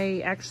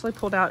 I actually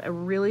pulled out a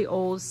really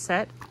old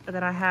set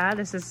that I had.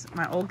 This is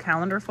my old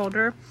calendar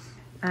folder.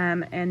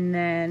 And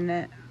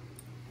then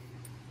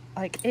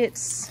like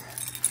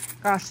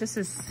gosh, this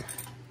is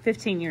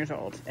 15 years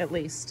old at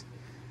least.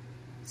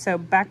 So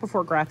back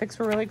before graphics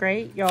were really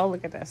great, y'all,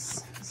 look at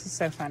this. This is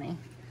so funny.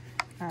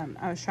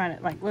 I was trying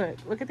to, like,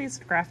 look at these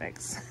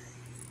graphics.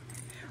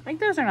 Like,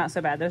 those are not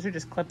so bad. Those are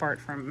just clip art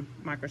from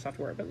Microsoft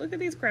Word. But look at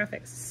these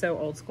graphics. So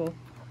old school.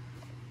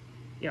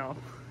 Y'all,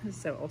 it's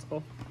so old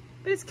school.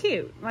 But it's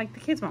cute. Like,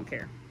 the kids won't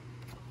care.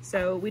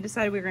 So we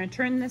decided we were going to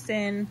turn this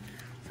in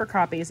for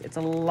copies. It's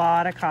a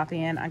lot of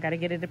copying. I got to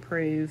get it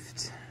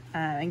approved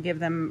and give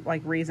them,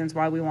 like, reasons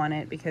why we want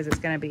it, because it's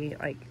going to be,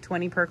 like,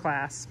 20 per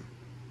class.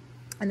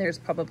 And there's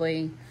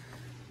probably,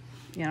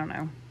 I don't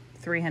know,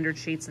 300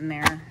 sheets in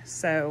there.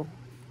 So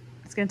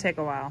it's going to take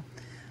a while.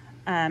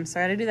 So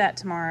I got to do that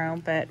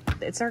tomorrow, but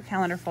it's our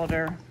calendar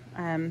folder.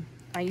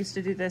 I used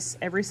to do this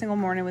every single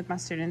morning with my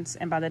students,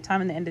 and by the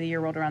time the end of the year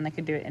rolled around, they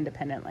could do it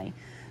independently.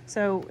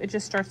 So it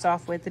just starts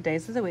off with the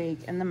days of the week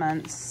and the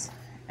months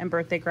and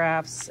birthday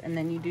graphs, and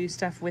then you do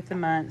stuff with the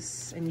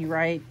months, and you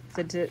write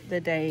the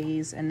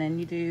days, and then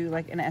you do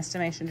like an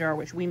estimation jar,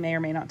 which we may or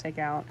may not take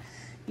out.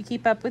 You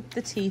keep up with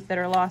the teeth that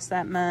are lost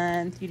that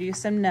month. You do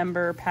some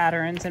number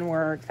patterns and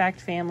work,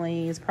 fact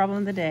families, problem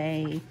of the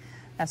day,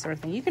 that sort of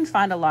thing. You can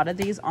find a lot of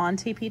these on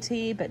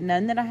TPT, but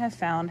none that I have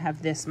found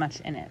have this much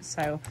in it.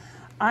 So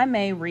I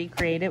may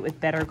recreate it with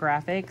better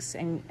graphics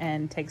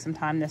and take some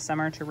time this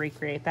summer to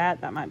recreate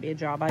that. That might be a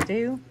job I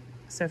do.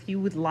 So if you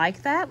would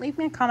like that, leave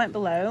me a comment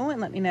below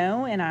and let me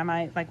know, and I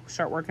might like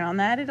start working on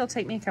that. It'll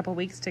take me a couple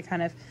weeks to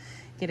kind of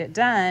get it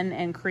done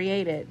and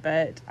create it,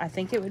 but I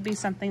think it would be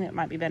something that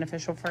might be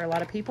beneficial for a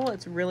lot of people.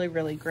 It's really,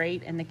 really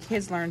great, and the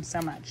kids learn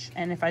so much.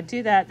 And if I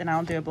do that, then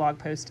I'll do a blog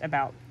post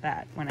about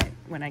that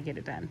when I get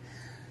it done.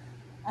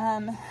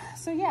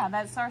 So yeah,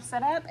 that's our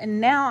setup.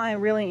 And now I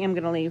really am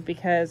going to leave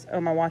because,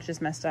 oh, my watch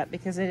is messed up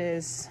because it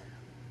is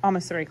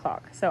almost 3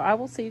 o'clock. So I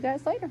will see you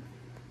guys later.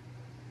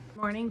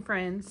 Morning,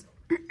 friends.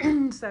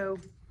 So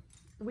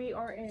we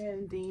are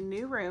in the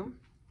new room.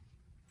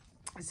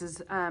 This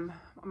is,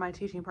 my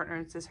teaching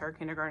partner. This is her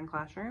kindergarten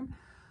classroom.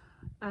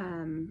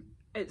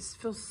 It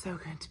feels so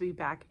good to be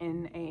back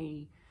in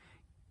a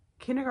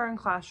kindergarten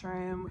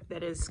classroom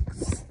that is,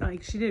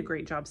 like, she did a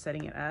great job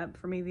setting it up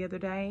for me the other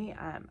day.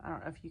 I don't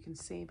know if you can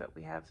see, but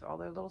we have all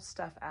their little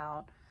stuff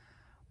out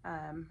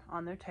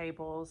on their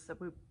tables. That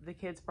the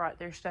kids brought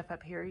their stuff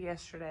up here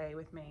yesterday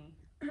with me.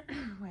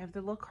 We have the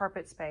little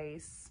carpet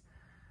space.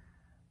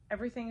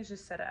 Everything is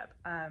just set up,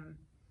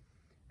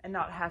 and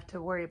not have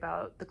to worry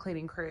about the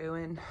cleaning crew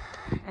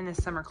and the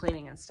summer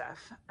cleaning and stuff.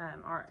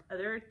 Our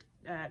other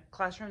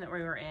classroom that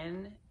we were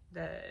in,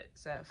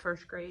 it's a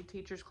first grade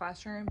teacher's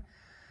classroom,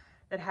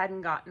 that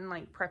hadn't gotten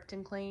like prepped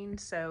and cleaned.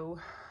 So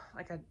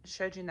like I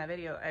showed you in that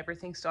video,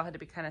 everything still had to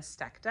be kind of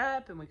stacked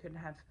up, and we couldn't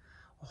have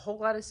a whole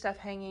lot of stuff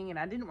hanging. And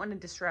I didn't want to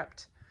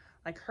disrupt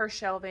like her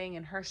shelving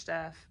and her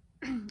stuff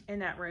in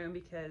that room,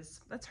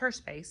 because that's her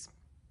space.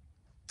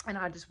 And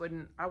I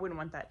wouldn't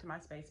want that to my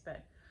space.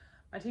 But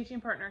my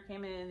teaching partner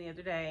came in the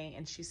other day,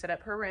 and she set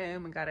up her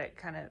room and got it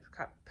kind of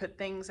put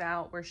things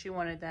out where she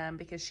wanted them,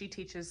 because she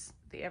teaches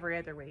the every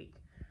other week.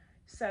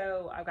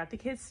 So I've got the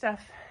kids'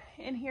 stuff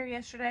in here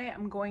yesterday.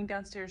 I'm going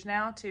downstairs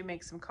now to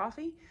make some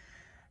coffee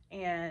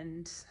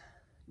and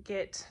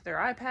get their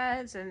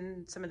iPads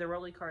and some of the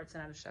rolly carts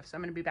and other stuff. So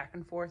I'm going to be back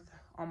and forth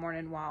all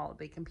morning while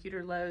the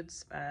computer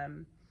loads,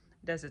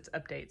 does its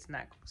updates and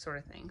that sort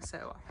of thing.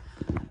 So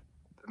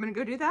I'm going to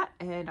go do that,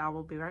 and I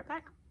will be right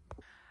back.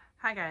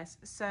 Hi guys,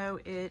 so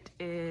it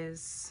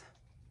is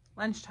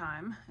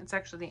lunchtime. It's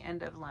actually the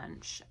end of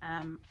lunch.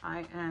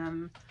 I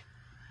am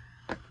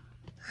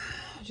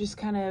just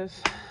kind of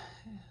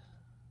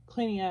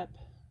cleaning up.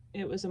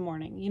 It was a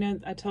morning. You know,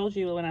 I told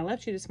you when I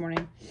left you this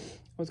morning, I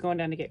was going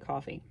down to get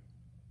coffee.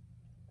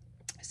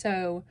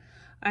 So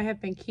I have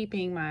been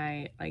keeping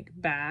my like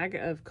bag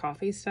of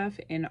coffee stuff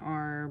in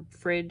our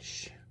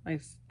fridge,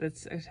 like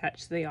that's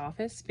attached to the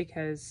office,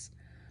 because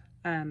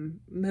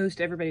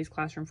most everybody's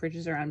classroom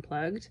fridges are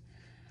unplugged.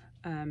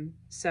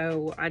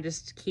 So I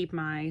just keep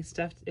my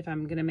stuff, if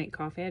I'm gonna make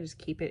coffee, I just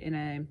keep it in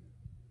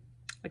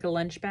a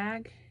lunch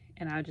bag,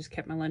 and I just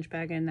kept my lunch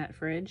bag in that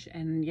fridge.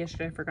 And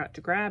yesterday I forgot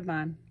to grab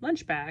my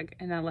lunch bag,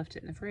 and I left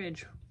it in the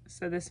fridge.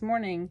 So this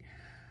morning,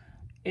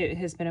 it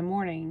has been a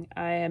morning.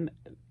 I am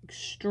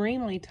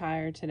extremely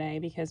tired today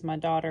because my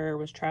daughter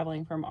was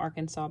traveling from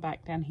Arkansas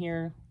back down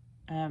here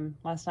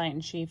last night,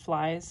 and she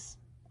flies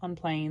on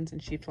planes,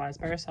 and she flies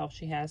by herself.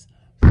 She has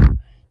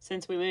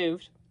since we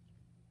moved.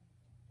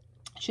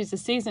 She's a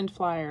seasoned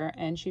flyer,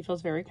 and she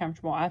feels very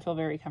comfortable. I feel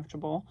very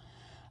comfortable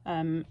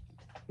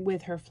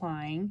with her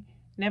flying.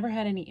 Never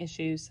had any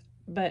issues,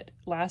 but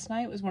last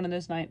night was one of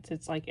those nights,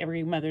 it's like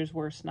every mother's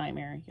worst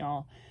nightmare,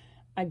 y'all.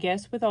 I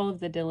guess with all of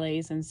the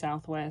delays in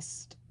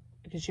Southwest,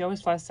 because she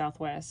always flies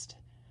Southwest,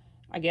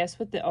 I guess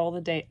with all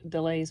the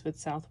delays with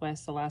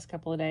Southwest the last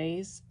couple of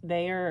days,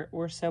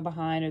 were so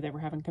behind, or they were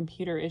having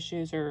computer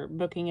issues or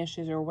booking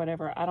issues or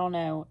whatever. I don't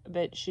know,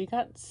 but she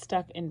got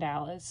stuck in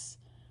Dallas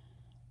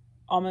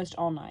almost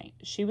all night.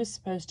 She was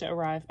supposed to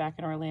arrive back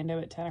in Orlando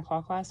at 10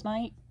 o'clock last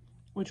night,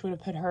 which would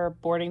have put her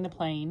boarding the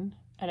plane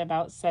at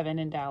about 7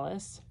 in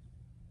Dallas.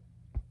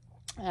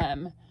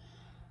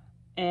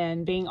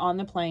 and being on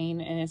the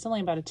plane, and it's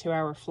only about a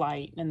 2-hour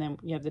flight, and then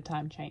you have the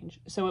time change.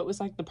 So it was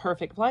like the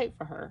perfect flight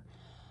for her.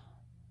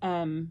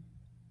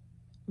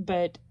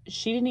 But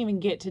she didn't even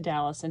get to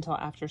Dallas until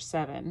after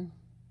 7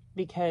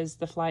 because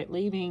the flight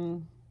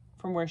leaving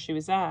from where she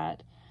was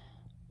at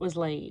was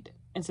late.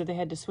 And so they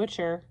had to switch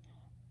her.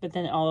 But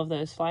then all of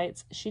those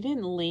flights, she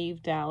didn't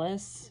leave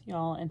Dallas,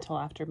 y'all, until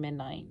after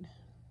midnight.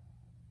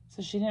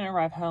 So she didn't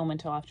arrive home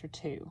until after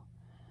 2.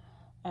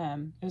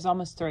 It was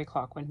almost 3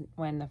 o'clock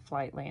when the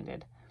flight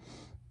landed.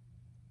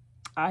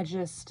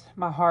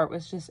 My heart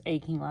was just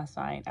aching last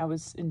night. I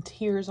was in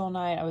tears all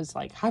night. I was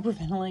like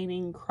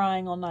hyperventilating,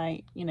 crying all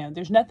night. You know,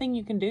 there's nothing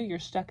you can do. You're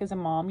stuck as a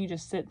mom. You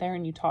just sit there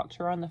and you talk to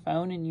her on the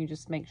phone and you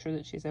just make sure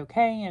that she's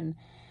okay. And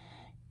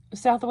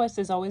Southwest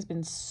has always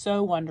been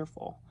so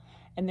wonderful.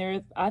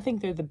 And I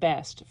think they're the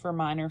best for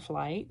minor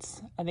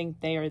flights. I think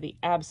they are the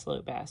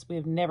absolute best. We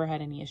have never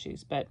had any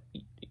issues. But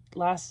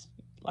last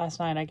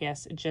night, I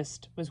guess, it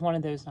just was one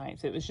of those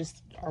nights. It was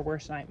just our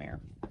worst nightmare.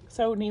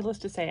 So needless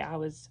to say, I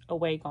was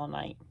awake all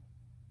night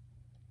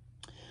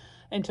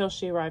until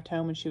she arrived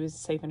home and she was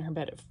safe in her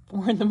bed at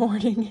 4 in the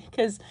morning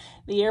because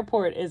the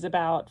airport is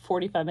about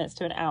 45 minutes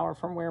to an hour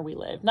from where we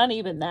live. Not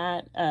even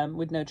that,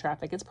 with no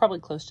traffic. It's probably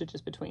close to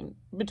just between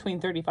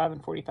 35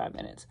 and 45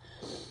 minutes.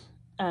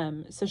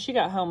 So she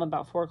got home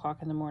about 4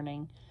 o'clock in the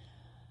morning.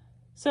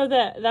 So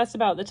that's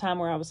about the time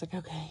where I was like,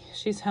 okay,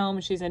 she's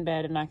home, she's in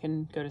bed, and I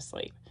can go to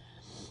sleep.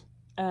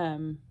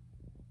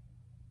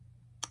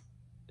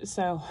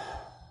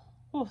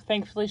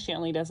 Thankfully she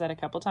only does that a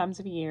couple times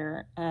a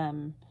year.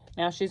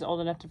 Now she's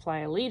old enough to fly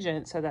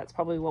Allegiant, so that's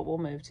probably what we'll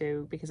move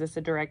to because it's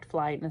a direct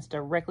flight and it's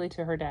directly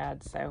to her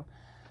dad. So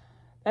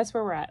that's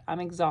where we're at. I'm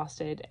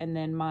exhausted. And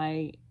then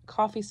my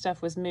coffee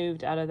stuff was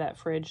moved out of that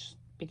fridge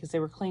because they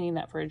were cleaning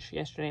that fridge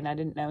yesterday and I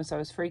didn't know. So I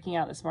was freaking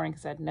out this morning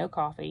because I had no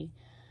coffee.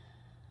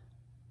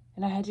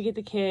 And I had to get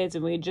the kids,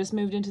 and we had just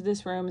moved into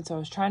this room, and so I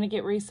was trying to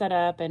get reset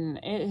up, and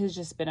it has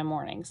just been a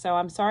morning. So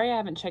I'm sorry I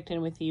haven't checked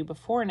in with you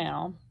before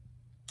now.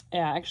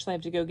 Yeah, I actually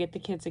have to go get the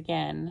kids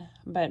again,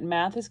 but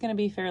math is going to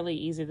be fairly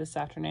easy this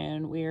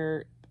afternoon.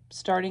 We're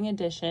starting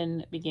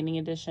addition, beginning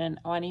addition.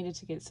 Oh, I needed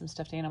to get some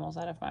stuffed animals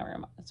out of my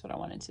room. That's what I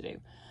wanted to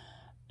do.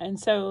 And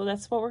so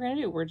that's what we're going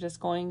to do. We're just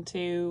going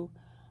to,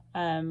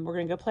 we're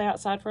going to go play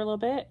outside for a little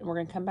bit, and we're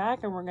going to come back,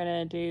 and we're going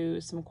to do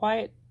some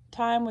quiet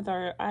time with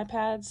our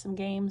iPads, some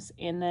games,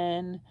 and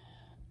then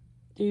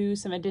do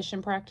some addition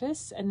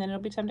practice, and then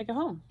it'll be time to go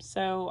home.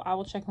 So I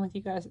will check in with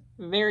you guys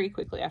very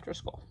quickly after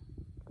school.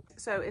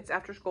 So it's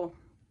after school.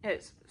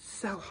 It's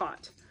so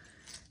hot.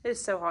 It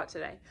is so hot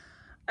today.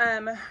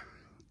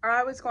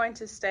 I was going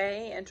to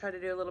stay and try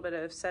to do a little bit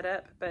of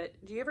setup, but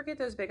do you ever get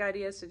those big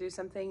ideas to do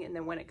something and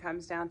then when it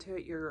comes down to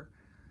it, you're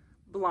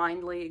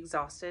blindly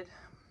exhausted?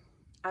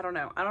 I don't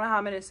know. I don't know how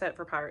I'm going to set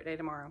for Pirate Day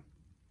tomorrow.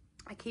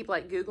 I keep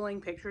like Googling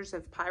pictures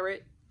of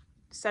pirate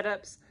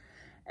setups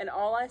and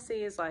all I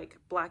see is like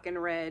black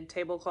and red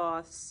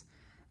tablecloths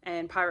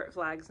and pirate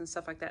flags and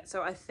stuff like that.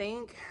 So I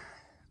think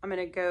I'm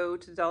going to go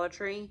to Dollar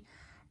Tree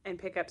and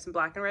pick up some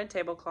black and red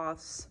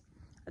tablecloths.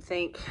 I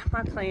think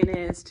my plan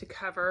is to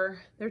cover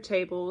their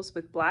tables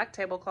with black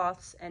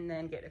tablecloths and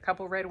then get a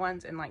couple red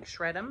ones and like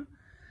shred them.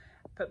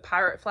 Put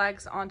pirate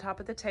flags on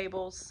top of the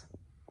tables.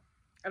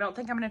 I don't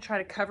think I'm going to try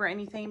to cover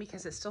anything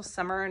because it's still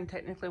summer and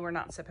technically we're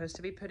not supposed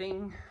to be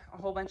putting a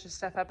whole bunch of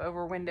stuff up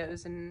over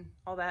windows and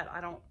all that. I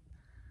don't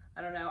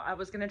know. I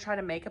was going to try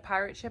to make a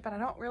pirate ship, but I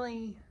don't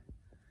really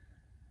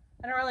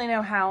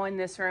know how in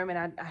this room,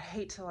 and I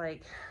hate to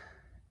like,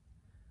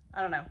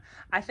 I don't know.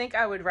 I think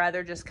I would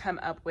rather just come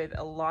up with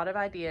a lot of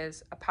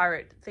ideas,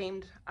 pirate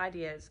themed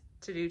ideas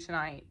to do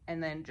tonight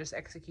and then just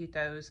execute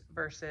those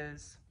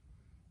versus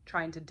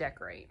trying to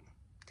decorate.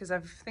 Because I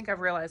think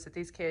I've realized that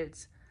these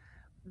kids,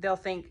 they'll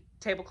think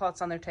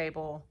tablecloths on their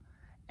table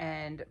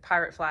and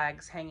pirate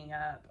flags hanging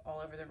up all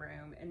over the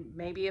room. And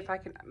maybe if I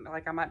can,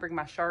 like I might bring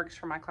my sharks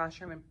from my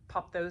classroom and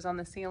pop those on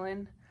the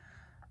ceiling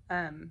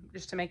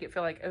just to make it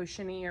feel like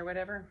oceany or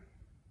whatever.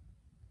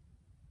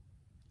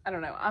 I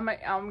don't know. I'm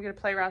going to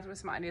play around with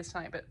some ideas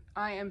tonight, but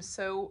I am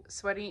so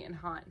sweaty and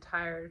hot and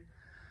tired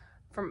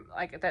from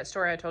like that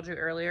story I told you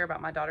earlier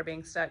about my daughter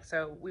being stuck.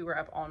 So we were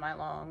up all night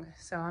long.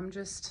 So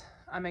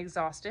I'm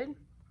exhausted.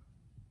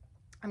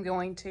 I'm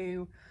going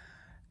to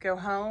go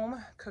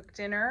home, cook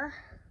dinner,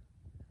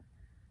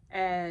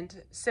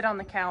 and sit on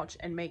the couch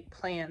and make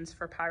plans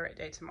for Pirate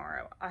Day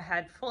tomorrow. I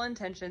had full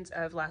intentions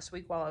of last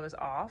week while I was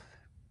off,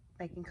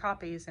 making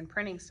copies and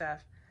printing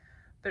stuff,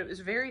 but it was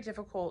very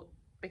difficult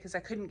because I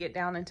couldn't get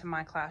down into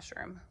my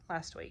classroom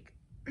last week.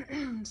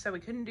 So we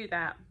couldn't do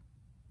that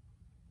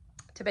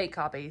to make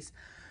copies.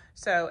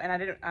 So,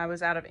 and I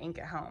was out of ink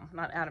at home,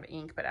 not out of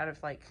ink, but out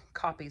of like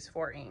copies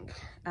for ink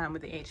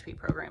with the HP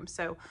program.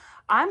 So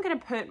I'm going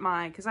to put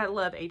cause I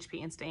love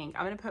HP Insta Ink.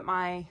 I'm going to put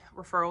my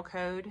referral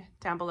code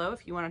down below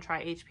if you want to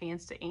try HP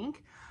Insta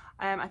Ink.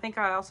 I think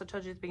I also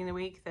told you at the beginning of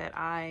the week that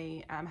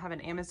I have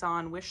an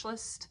Amazon wish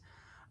list.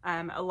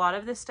 A lot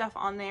of this stuff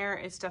on there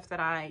is stuff that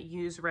I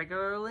use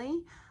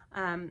regularly.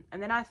 And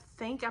then I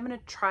think I'm going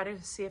to try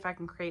to see if I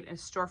can create a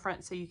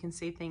storefront so you can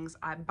see things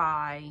I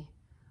buy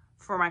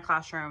for my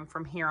classroom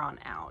from here on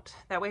out.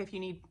 That way, if you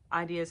need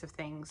ideas of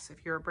things,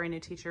 if you're a brand new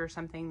teacher or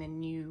something,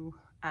 then you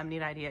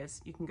need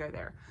ideas, you can go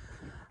there.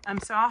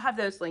 So I'll have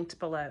those linked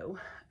below.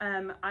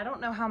 I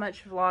don't know how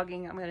much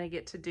vlogging I'm gonna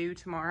get to do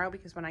tomorrow,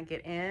 because when I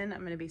get in,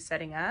 I'm gonna be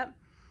setting up.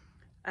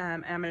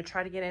 And I'm gonna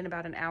try to get in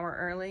about an hour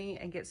early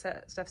and get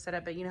stuff set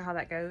up, but you know how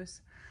that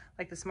goes.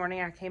 Like this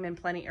morning, I came in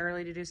plenty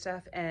early to do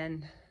stuff,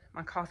 and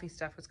my coffee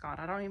stuff was gone.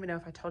 I don't even know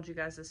if I told you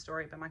guys this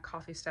story, but my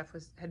coffee stuff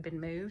had been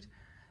moved.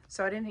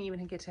 So I didn't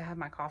even get to have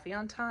my coffee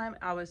on time.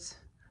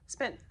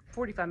 Spent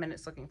 45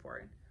 minutes looking for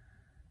it.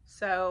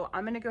 So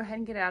I'm gonna go ahead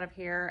and get out of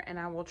here, and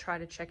I will try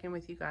to check in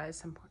with you guys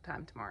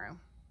sometime tomorrow.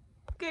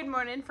 Good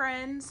morning,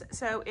 friends.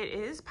 So it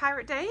is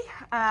Pirate Day.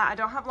 I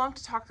don't have long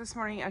to talk this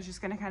morning. I was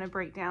just gonna kind of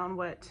break down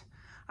what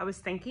I was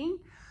thinking.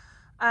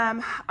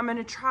 I'm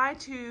gonna try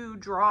to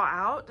draw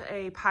out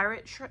a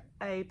pirate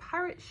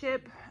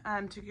ship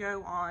to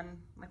go on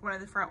like one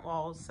of the front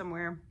walls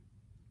somewhere.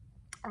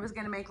 I was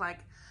gonna make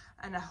like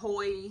an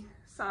ahoy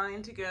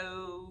sign to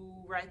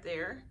go right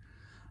there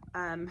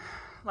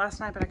last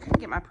night, but I couldn't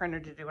get my printer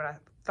to do what I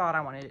thought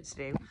I wanted it to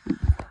do.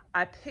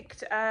 I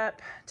picked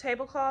up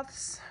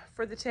tablecloths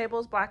for the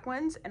tables, black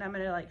ones, and I'm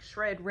gonna like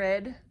shred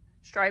red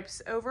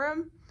stripes over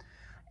them.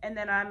 And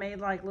then I made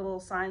like little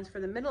signs for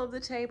the middle of the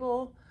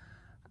table.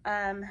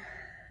 And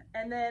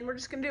then we're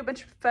just gonna do a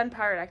bunch of fun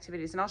pirate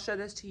activities, and I'll show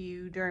this to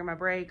you during my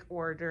break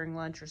or during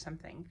lunch or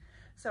something.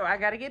 So I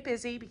gotta get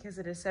busy because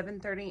it is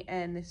 7:30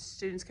 and the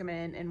students come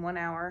in 1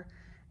 hour,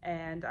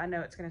 and I know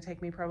it's gonna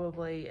take me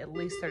probably at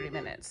least 30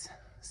 minutes.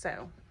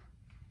 So,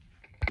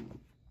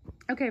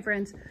 okay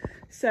friends,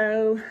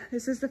 so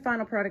this is the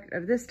final product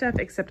of this stuff,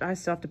 except I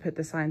still have to put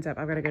the signs up.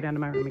 I've gotta go down to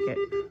my room and get,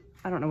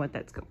 I don't know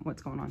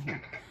what's going on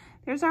here.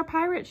 There's our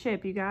pirate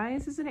ship, you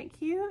guys. Isn't it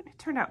cute? It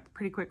turned out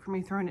pretty quick for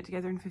me throwing it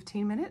together in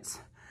 15 minutes.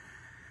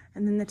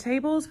 And then the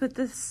tables with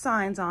the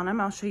signs on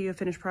them. I'll show you a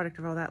finished product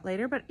of all that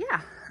later. But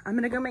yeah, I'm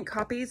gonna go make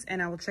copies,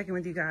 and I will check in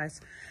with you guys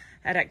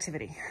at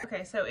activity.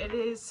 Okay, so it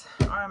is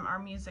our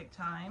music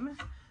time.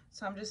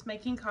 So I'm just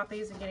making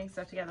copies and getting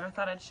stuff together. I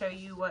thought I'd show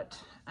you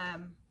what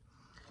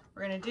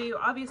we're gonna do.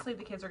 Obviously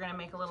the kids are gonna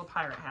make a little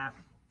pirate hat.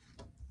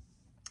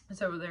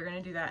 So they're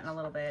gonna do that in a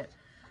little bit.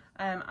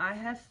 I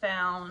have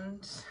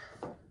found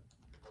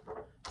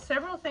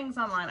several things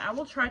online. I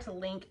will try to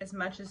link as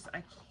much as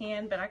I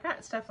can, but I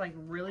got stuff like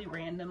really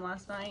random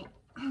last night.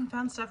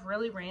 Found stuff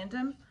really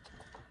random.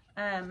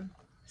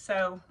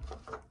 So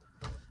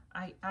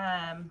I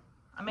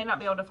may not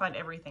be able to find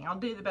everything. I'll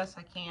do the best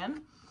I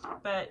can,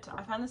 but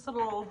I found this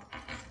little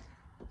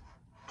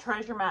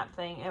treasure map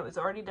thing. It was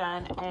already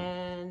done,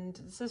 and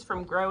this is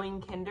from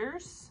Growing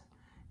Kinders.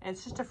 And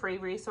it's just a free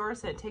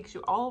resource. It takes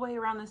you all the way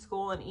around the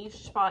school, and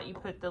each spot you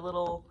put the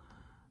little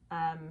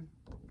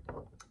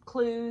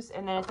clues,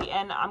 and then at the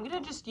end I'm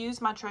gonna just use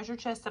my treasure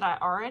chest that I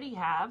already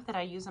have that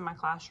I use in my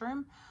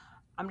classroom.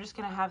 I'm just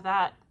gonna have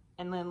that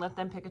and then let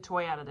them pick a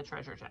toy out of the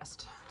treasure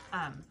chest,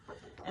 and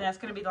that's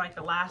gonna be like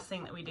the last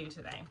thing that we do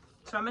today.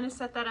 So I'm gonna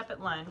set that up at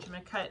lunch. I'm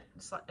gonna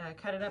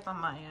cut it up on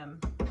my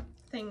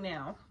thing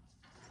now.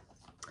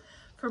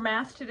 For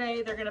math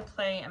today, they're gonna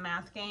play a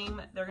math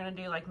game. They're gonna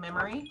do like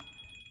memory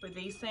with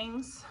these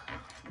things.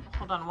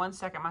 Hold on one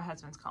second, my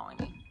husband's calling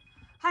me.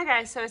 Hi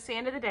guys, so it's the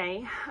end of the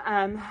day.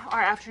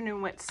 Our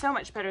afternoon went so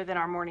much better than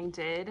our morning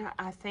did.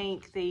 I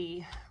think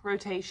the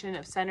rotation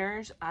of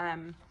centers,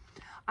 I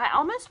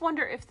almost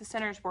wonder if the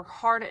centers were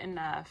hard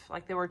enough,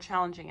 like they were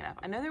challenging enough.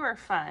 I know they were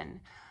fun.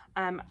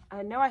 I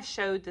know I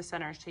showed the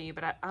centers to you,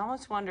 but I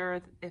almost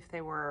wonder if they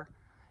were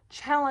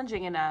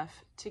challenging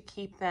enough to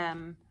keep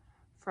them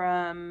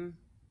from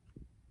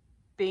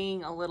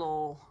being a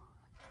little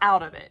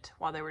out of it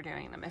while they were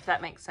doing them, if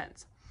that makes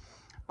sense.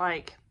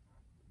 Like,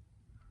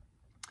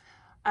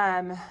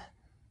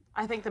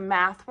 I think the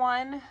math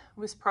one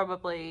was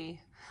probably,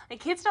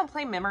 like, kids don't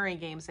play memory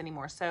games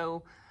anymore.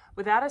 So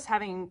without us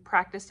having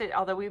practiced it,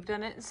 although we've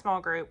done it in small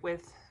group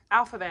with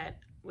alphabet,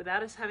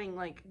 without us having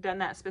like done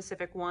that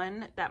specific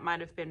one, that might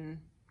have been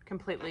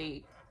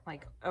completely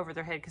like over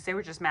their head because they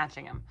were just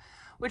matching them,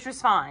 which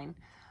was fine.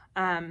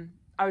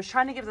 I was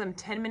trying to give them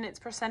 10 minutes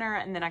per center,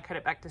 and then I cut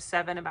it back to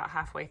 7 about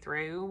halfway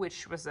through,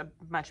 which was a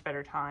much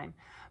better time.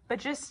 But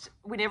just,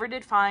 we never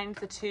did find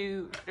the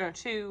two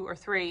or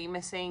three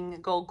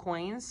missing gold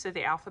coins to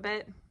the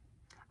alphabet.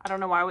 I don't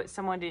know why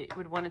someone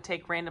would want to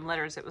take random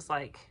letters. It was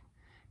like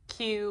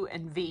Q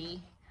and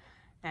V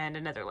and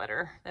another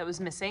letter that was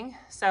missing.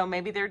 So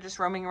maybe they're just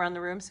roaming around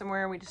the room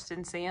somewhere and we just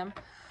didn't see them,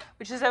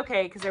 which is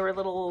okay because they were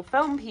little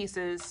foam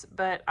pieces.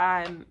 But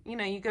you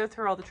know, you go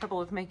through all the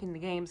trouble of making the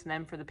games and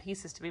then for the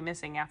pieces to be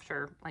missing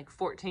after like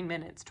 14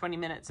 minutes, 20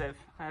 minutes of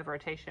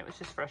rotation, it was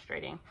just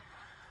frustrating.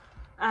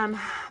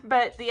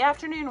 But the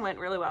afternoon went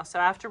really well. So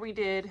after we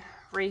did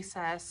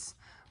recess,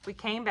 we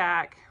came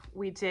back,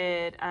 we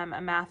did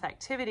a math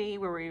activity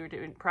where we were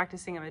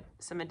practicing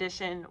some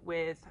addition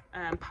with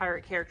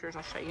pirate characters.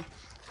 I'll show you.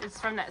 It's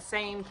from that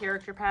same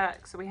character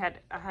pack. So I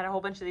had a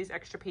whole bunch of these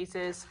extra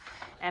pieces,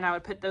 and I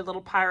would put the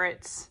little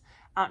pirates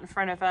out in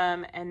front of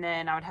them, and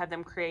then I would have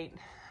them create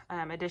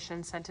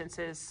addition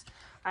sentences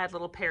I had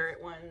little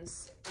parrot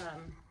ones,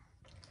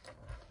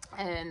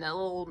 and the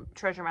little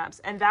treasure maps,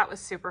 and that was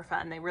super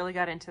fun. They really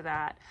got into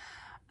that.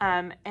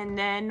 And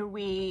then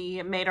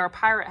we made our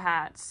pirate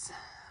hats,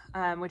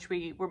 which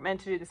we were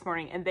meant to do this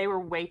morning, and they were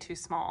way too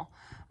small.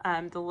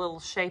 The little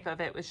shape of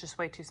it was just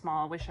way too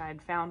small. I wish I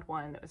had found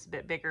one that was a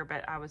bit bigger,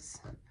 but I was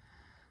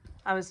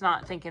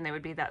not thinking they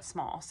would be that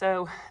small.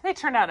 So they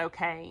turned out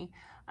okay.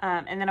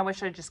 And then I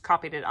wish I just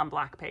copied it on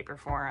black paper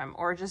for them,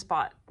 or just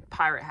bought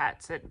pirate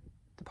hats at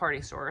the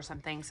party store or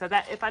something. So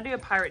that if I do a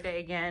pirate day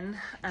again,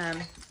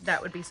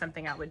 that would be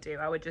something I would do.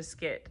 I would just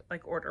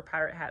order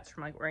pirate hats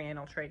from like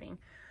Oriental Trading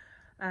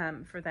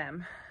for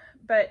them.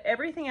 But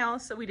everything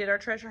else, so we did our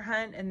treasure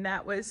hunt, and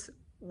that was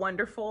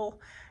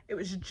wonderful. It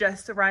was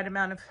just the right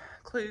amount of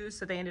clues.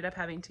 So they ended up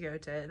having to go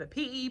to the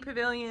PE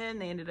pavilion.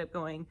 They ended up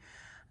going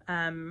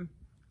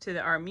to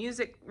our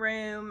music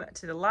room,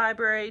 to the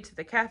library, to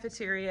the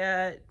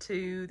cafeteria,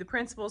 to the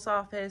principal's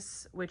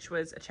office, which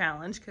was a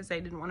challenge because they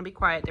didn't want to be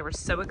quiet. They were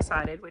so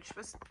excited, which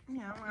was,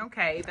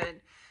 okay. But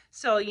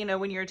still,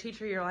 when you're a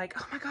teacher, you're like,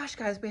 oh my gosh,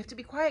 guys, we have to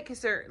be quiet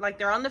because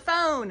they're on the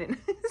phone. And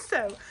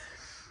so,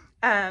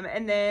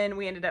 and then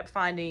we ended up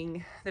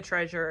finding the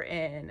treasure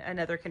in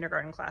another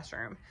kindergarten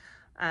classroom.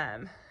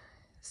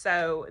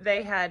 So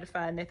they had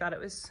fun. They thought it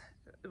was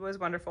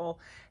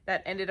wonderful.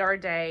 That ended our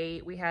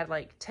day. We had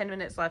like 10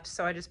 minutes left,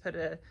 so I just put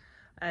a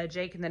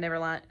Jake and the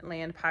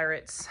Neverland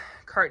Pirates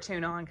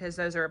cartoon on because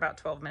those are about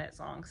 12 minutes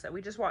long. So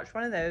we just watched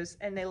one of those,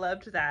 and they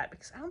loved that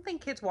because I don't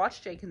think kids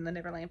watch Jake and the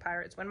Neverland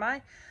Pirates. When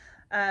my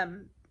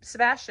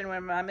Sebastian,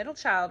 when my middle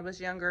child was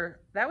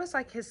younger, that was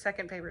like his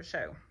second favorite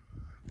show.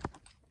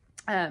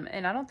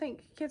 And I don't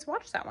think kids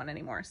watch that one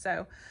anymore.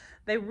 So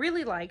they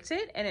really liked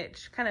it, and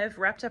it kind of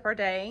wrapped up our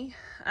day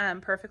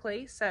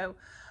perfectly. So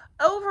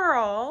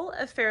overall,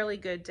 a fairly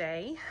good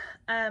day.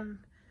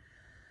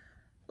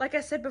 Like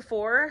I said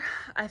before,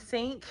 I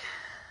think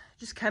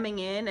just coming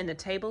in and the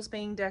tables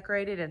being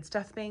decorated and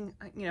stuff being,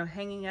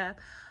 hanging up,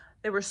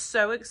 they were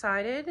so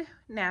excited,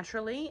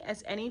 naturally,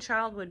 as any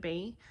child would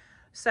be.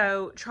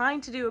 So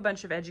trying to do a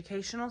bunch of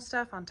educational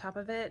stuff on top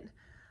of it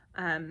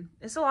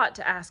is a lot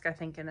to ask, I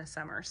think, in the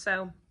summer.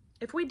 So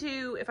if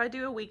I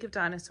do a week of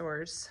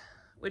dinosaurs,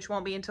 which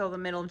won't be until the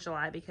middle of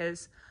July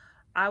because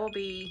I will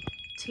be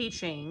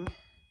teaching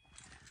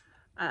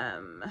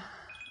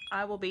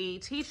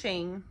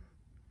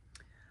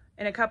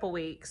in a couple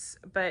weeks,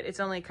 but it's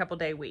only a couple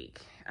day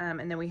week.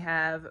 And then we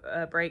have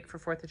a break for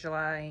 4th of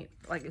July.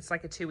 It's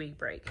like a 2-week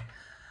break.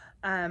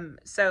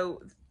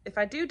 So if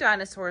I do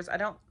dinosaurs, I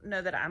don't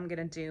know that I'm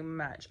going to do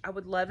much. I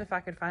would love if I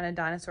could find a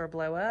dinosaur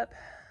blow up.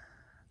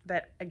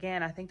 But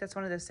again, I think that's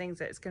one of those things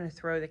that's going to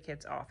throw the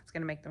kids off. It's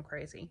going to make them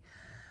crazy.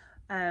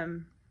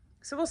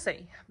 So we'll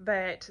see.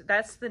 But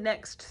that's the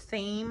next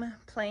theme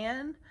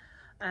plan.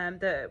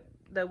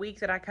 The week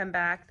that I come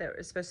back, that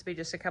was supposed to be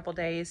just a couple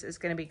days, is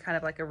going to be kind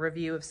of like a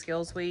review of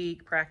Skills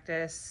Week,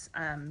 practice,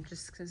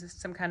 just because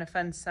it's some kind of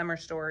fun summer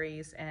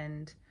stories.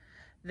 And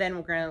then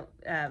we're going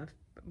to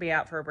be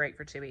out for a break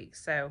for 2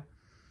 weeks. So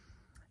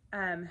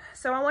I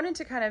wanted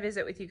to kind of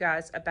visit with you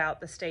guys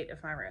about the state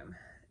of my room.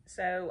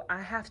 So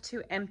I have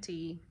to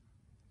empty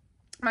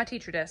my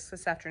teacher desk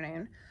this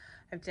afternoon.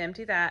 I have to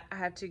empty that. I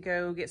have to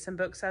go get some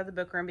books out of the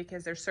book room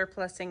because they're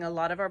surplusing a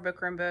lot of our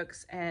book room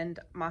books, and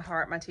my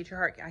teacher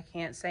heart, I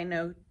can't say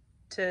no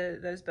to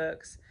those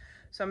books.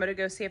 So I'm going to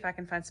go see if I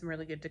can find some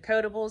really good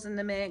decodables in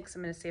the mix.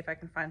 I'm going to see if I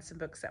can find some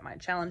books that might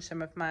challenge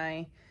some of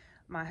my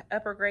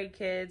upper grade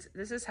kids.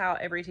 This is how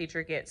every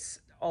teacher gets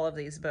all of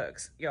these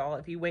books, y'all.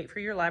 If you wait for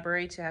your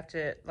library to have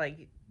to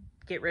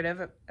get rid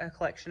of a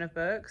collection of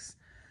books,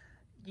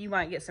 you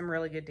might get some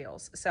really good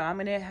deals. So I'm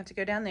going to have to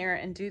go down there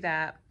and do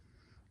that.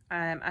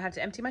 I have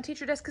to empty my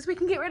teacher desk because we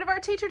can get rid of our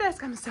teacher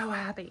desk. I'm so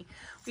happy.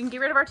 We can get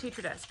rid of our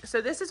teacher desk.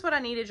 So this is what I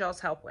needed y'all's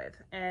help with.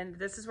 And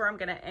this is where I'm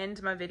going to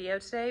end my video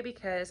today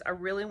because I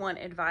really want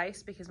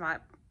advice, because my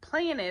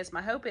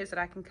hope is that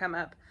I can come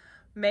up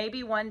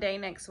maybe one day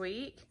next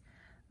week,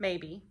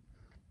 maybe,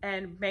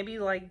 and maybe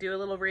do a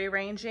little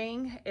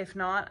rearranging. If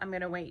not, I'm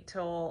going to wait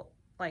till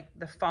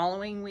the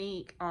following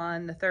week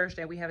on the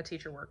Thursday. We have a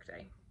teacher work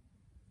day.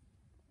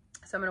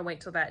 So I'm going to wait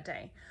till that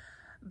day.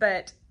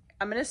 But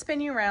I'm going to spin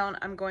you around.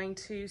 I'm going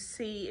to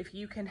see if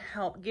you can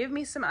help give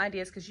me some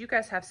ideas, because you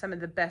guys have some of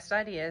the best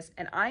ideas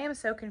and I am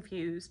so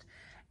confused.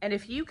 And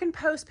if you can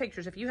post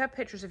pictures, if you have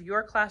pictures of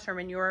your classroom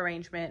and your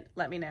arrangement,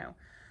 let me know.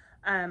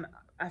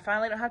 I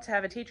finally don't have to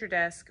have a teacher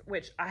desk,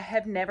 which I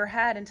have never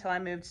had until I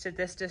moved to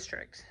this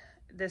district.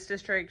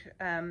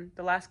 The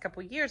last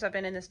couple of years I've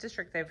been in this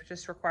district, they've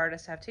just required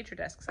us to have teacher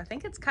desks. I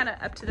think it's kind of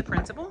up to the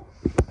principal.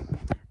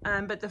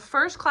 But the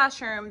first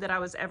classroom that I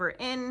was ever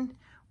in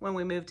when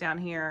we moved down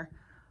here,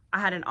 I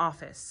had an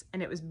office,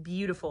 and it was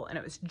beautiful and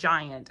it was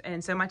giant.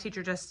 And so my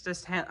teacher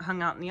just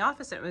hung out in the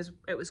office, and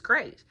it was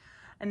great.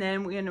 And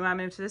then when I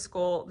moved to this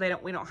school,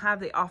 we don't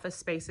have the office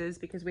spaces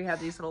because we have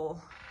these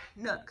little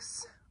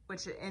nooks,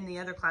 which in the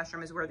other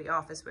classroom is where the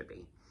office would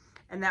be.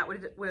 And that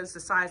was the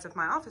size of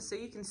my office. So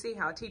you can see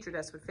how a teacher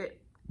desk would fit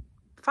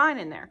fine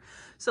in there.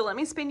 So let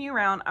me spin you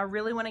around. I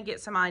really want to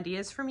get some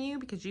ideas from you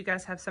because you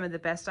guys have some of the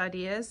best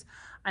ideas.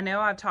 I know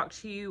I've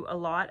talked to you a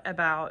lot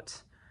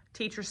about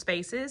teacher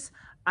spaces.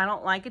 I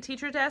don't like a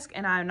teacher desk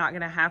and I'm not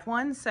going to have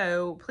one.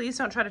 So please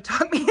don't try to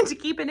talk me into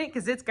keeping it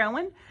because it's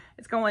going.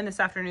 It's going this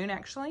afternoon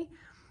actually.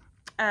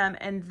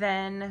 And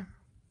then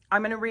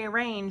I'm going to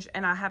rearrange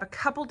and I have a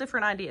couple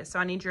different ideas. So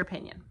I need your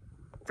opinion.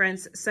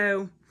 Friends,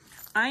 so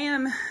I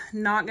am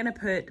not going to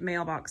put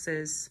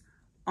mailboxes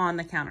on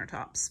the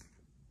countertops.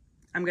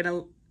 I'm going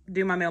to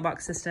do my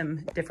mailbox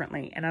system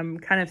differently. And I'm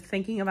kind of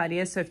thinking of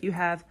ideas. So if you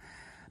have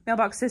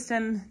mailbox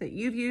system that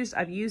you've used,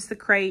 I've used the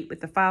crate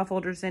with the file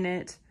folders in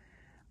it.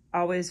 I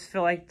always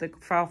feel like the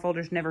file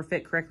folders never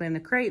fit correctly in the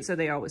crate, so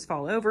they always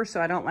fall over. So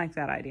I don't like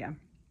that idea.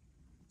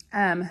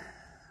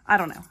 I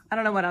don't know. I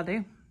don't know what I'll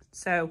do.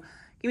 So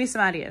give me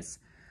some ideas.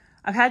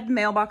 I've had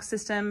mailbox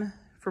system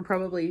for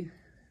probably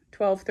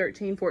 12,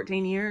 13,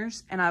 14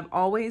 years, and I've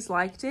always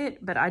liked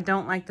it, but I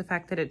don't like the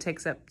fact that it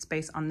takes up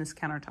space on this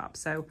countertop.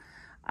 So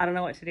I don't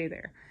know what to do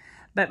there.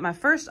 But my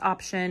first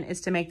option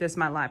is to make this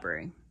my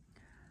library.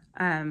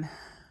 I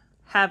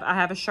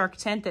have a shark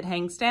tent that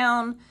hangs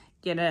down,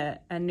 get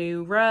a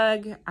new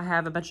rug. I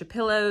have a bunch of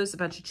pillows, a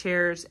bunch of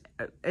chairs.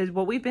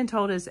 What we've been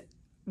told is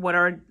what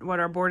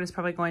our board is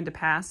probably going to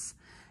pass.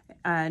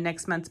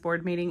 Next month's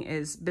board meeting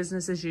is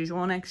business as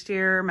usual next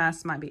year.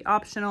 Masks might be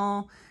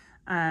optional.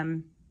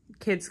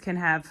 Kids can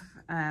have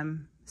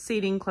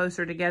seating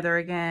closer together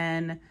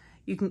again.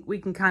 We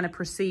can kind of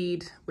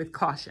proceed with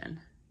caution,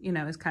 you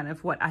know, is kind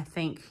of what I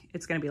think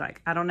it's going to be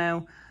like. I don't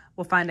know.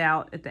 We'll find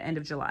out at the end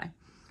of July.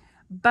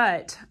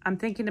 But I'm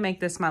thinking to make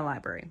this my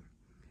library.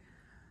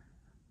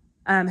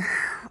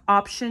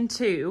 Option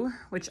 2,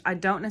 which I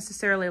don't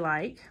necessarily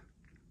like,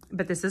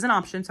 but this is an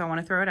option, so I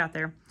want to throw it out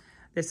there.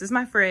 This is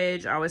my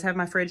fridge. I always have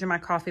my fridge and my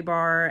coffee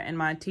bar and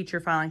my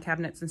teacher filing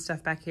cabinets and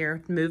stuff back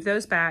here. Move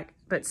those back,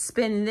 but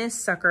spin this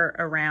sucker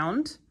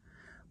around,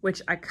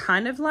 which I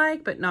kind of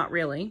like, but not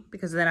really,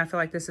 because then I feel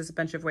like this is a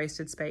bunch of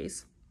wasted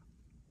space.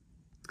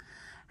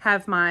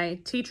 Have my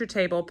teacher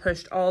table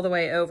pushed all the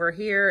way over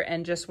here,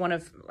 and just one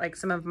of like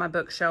some of my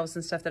bookshelves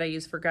and stuff that I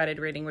use for guided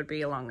reading would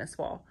be along this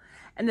wall.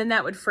 And then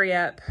that would free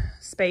up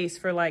space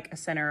for like a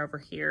center over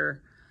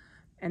here.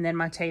 And then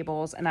my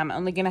tables, and I'm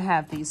only gonna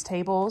have these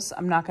tables.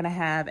 I'm not gonna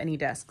have any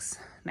desks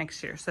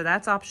next year. So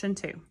that's option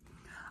 2.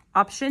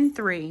 Option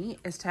 3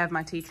 is to have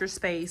my teacher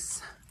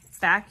space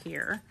back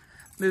here,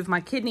 move my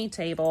kidney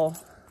table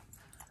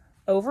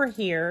over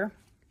here,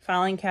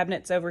 filing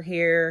cabinets over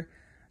here,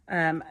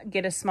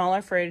 get a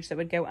smaller fridge that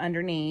would go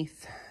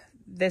underneath.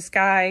 This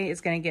guy is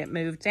gonna get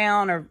moved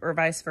down or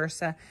vice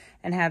versa,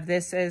 and have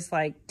this as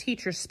like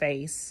teacher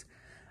space.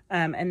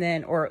 And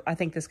then, or I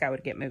think this guy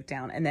would get moved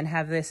down, and then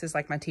have this as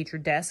like my teacher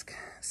desk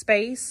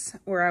space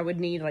where I would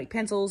need like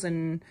pencils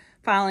and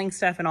filing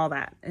stuff and all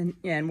that,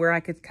 and where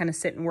I could kind of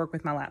sit and work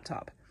with my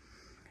laptop.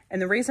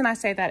 And the reason I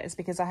say that is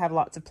because I have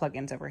lots of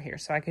plugins over here.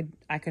 So I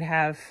could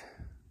have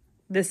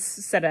this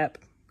set up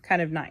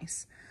kind of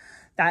nice.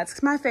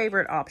 That's my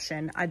favorite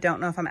option. I don't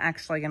know if I'm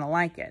actually going to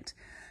like it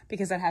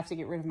because I'd have to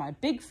get rid of my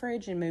big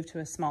fridge and move to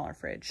a smaller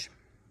fridge.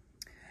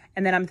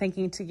 And then I'm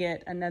thinking to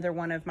get another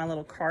one of my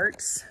little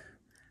carts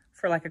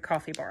for like a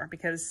coffee bar,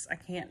 because I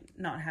can't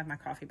not have my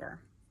coffee bar.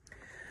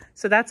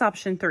 So that's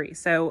option 3.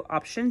 So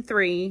option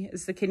 3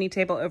 is the kidney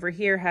table over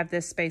here, have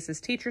this space as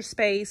teacher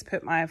space,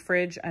 put my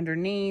fridge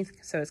underneath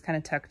so it's kind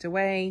of tucked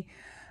away.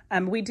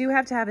 We do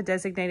have to have a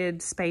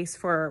designated space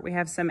we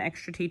have some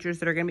extra teachers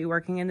that are going to be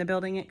working in the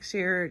building next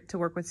year to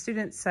work with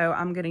students. So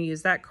I'm going to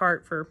use that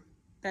cart for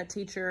that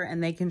teacher,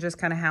 and they can just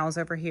kind of house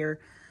over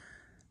here.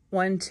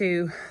 1,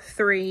 2,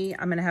 3.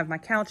 I'm going to have my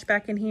couch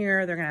back in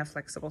here. They're going to have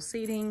flexible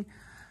seating.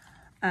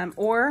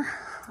 Or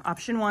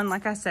option 1,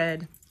 like I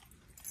said,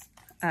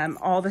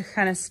 all the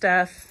kind of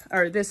stuff,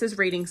 or this is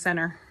reading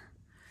center.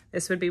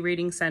 This would be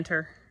reading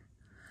center.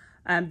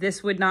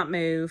 This would not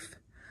move.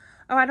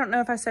 Oh, I don't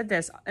know if I said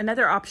this.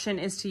 Another option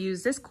is to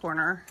use this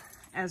corner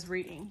as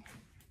reading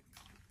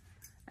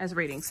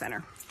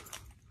center.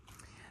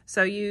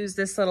 So use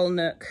this little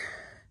nook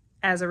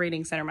as a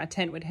reading center. My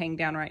tent would hang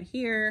down right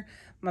here.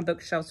 My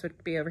bookshelves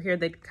would be over here.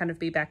 They'd kind of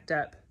be backed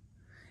up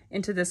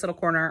into this little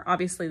corner.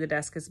 Obviously the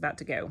desk is about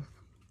to go.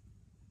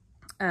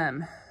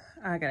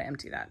 I gotta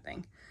empty that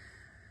thing.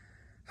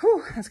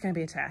 Whew, that's gonna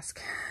be a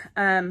task.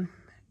 And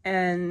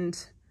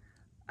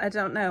I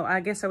don't know,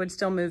 I guess I would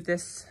still move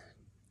this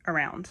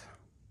around.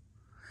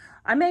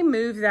 I may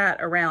move that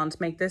around,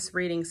 make this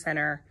reading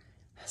center,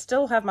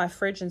 still have my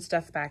fridge and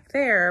stuff back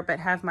there, but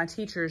have my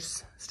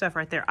teacher's stuff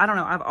right there. I don't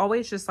know, I've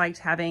always just liked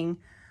having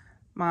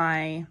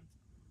my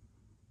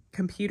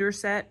computer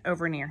set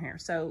over near here.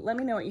 So let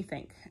me know what you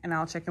think, and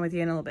I'll check in with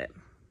you in a little bit.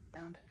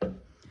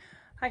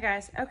 Hi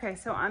guys. Okay,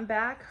 so I'm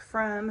back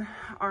from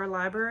our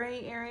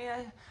library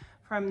area,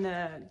 from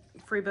the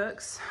free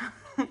books,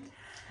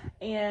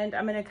 and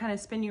I'm going to kind of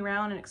spin you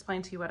around and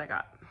explain to you what I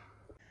got.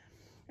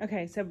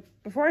 Okay, so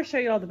before I show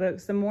you all the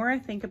books, the more I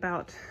think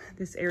about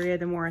this area,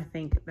 the more I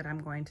think that I'm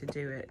going to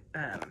do it.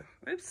 The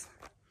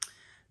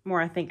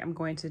more I think I'm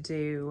going to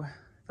do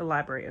the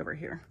library over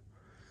here.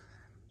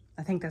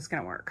 I think that's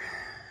gonna work.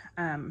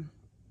 And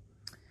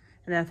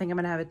then I think I'm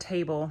gonna have a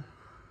table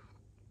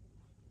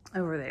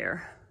over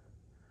there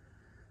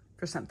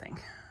for something.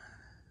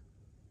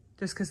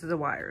 Just because of the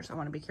wires. I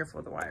want to be careful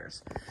of the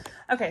wires.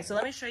 Okay, so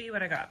let me show you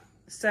what I got.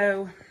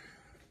 So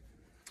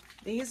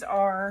these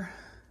are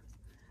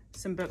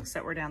some books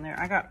that were down there.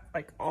 I got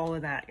like all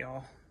of that,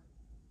 y'all.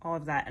 All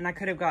of that. And I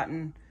could have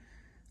gotten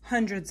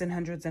hundreds and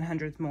hundreds and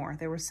hundreds more.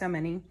 There were so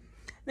many.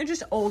 They're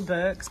just old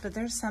books, but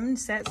there's some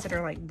sets that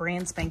are like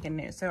brand spanking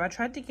new. So I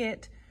tried to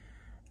get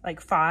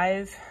like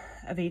 5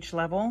 of each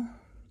level,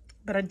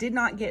 but I did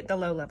not get the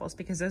low levels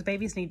because those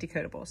babies need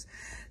decodables.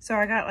 So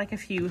I got like a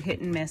few hit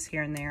and miss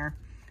here and there,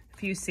 a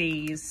few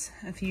C's,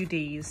 a few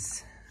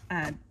D's,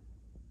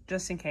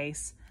 just in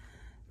case.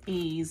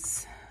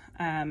 E's,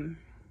 I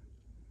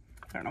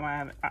don't know why I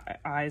have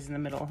I's in the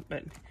middle,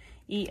 but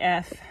E,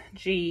 F,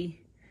 G,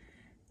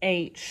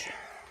 H,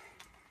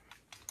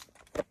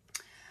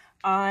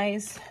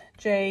 I's,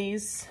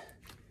 J's,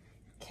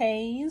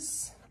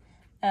 K's,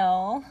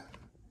 L,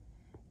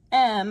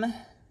 M,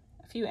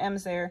 a few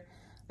M's there.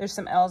 There's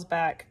some L's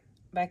back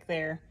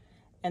there,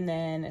 and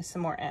then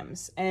some more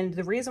M's. And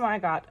the reason why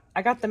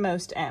I got the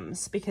most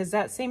M's, because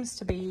that seems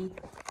to be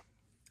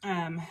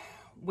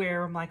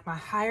where like my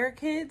higher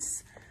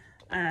kids,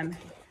 I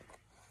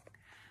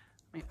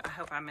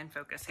hope I'm in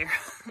focus here.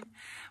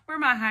 Where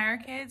my higher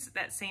kids,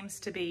 that seems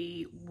to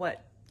be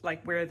what,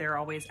 like where they're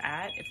always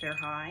at if they're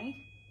high.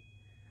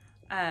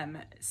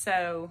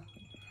 So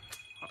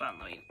hold on,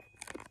 let me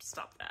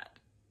stop that.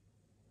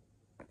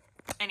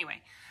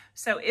 Anyway,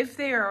 so if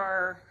they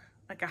are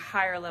like a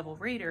higher level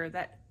reader,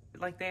 that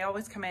like they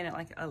always come in at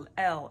like a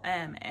L,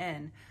 M,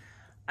 N.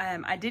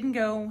 I didn't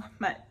go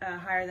much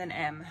higher than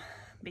M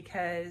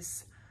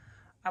because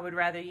I would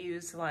rather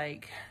use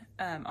like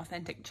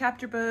authentic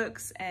chapter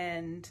books,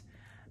 and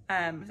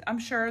I'm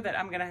sure that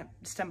I'm gonna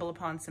stumble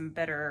upon some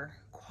better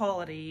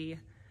quality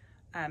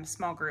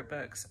small group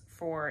books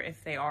for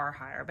if they are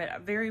higher,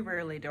 but very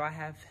rarely do I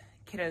have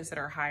kiddos that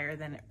are higher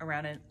than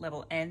around a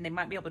level N. They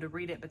might be able to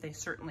read it, but they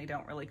certainly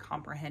don't really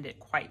comprehend it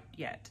quite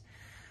yet.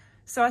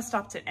 So I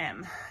stopped at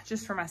M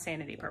just for my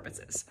sanity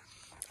purposes.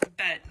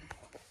 But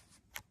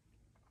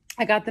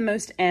I got the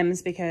most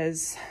M's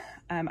because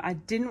I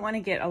didn't want to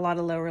get a lot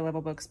of lower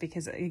level books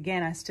because,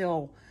 again, I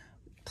still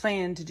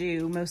plan to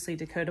do mostly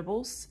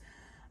decodables.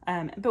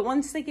 But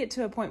once they get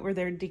to a point where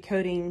they're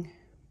decoding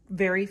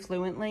very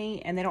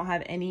fluently and they don't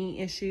have any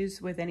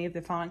issues with any of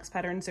the phonics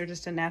patterns, they're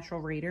just a natural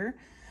reader.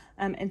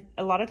 And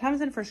a lot of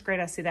times in first grade,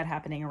 I see that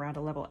happening around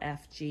a level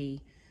F,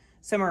 G,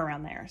 somewhere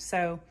around there.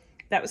 So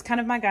that was kind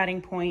of my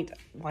guiding point,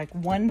 like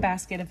one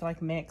basket of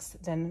like mix.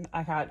 Then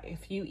I got a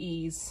few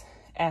E's,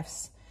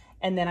 F's,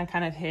 and then I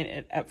kind of hit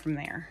it up from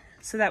there.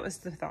 So that was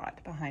the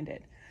thought behind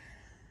it.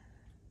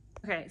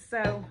 Okay,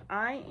 so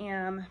I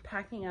am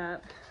packing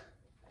up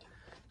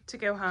to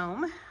go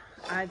home.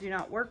 I do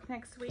not work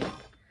next week.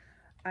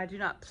 I do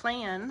not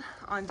plan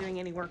on doing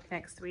any work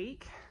next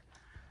week.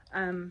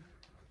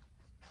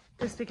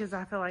 Just because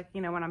I feel like,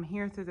 you know, when I'm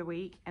here through the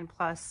week, and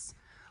plus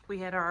we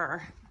had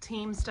our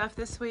team stuff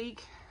this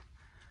week,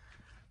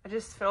 I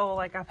just feel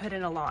like I put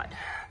in a lot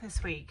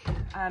this week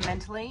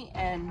mentally,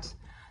 and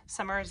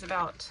summer is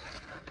about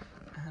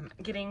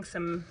getting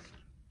some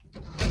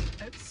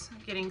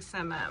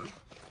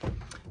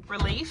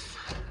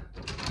relief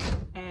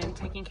and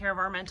taking care of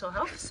our mental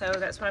health. So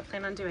that's what I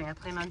plan on doing. I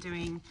plan on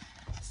doing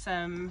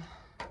some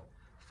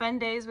fun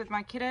days with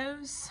my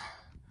kiddos.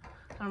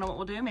 I don't know what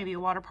we'll do, maybe a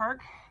water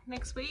park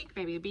next week,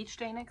 maybe a beach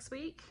day next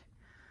week.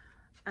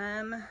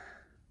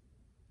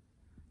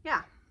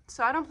 Yeah,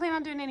 so I don't plan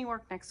on doing any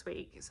work next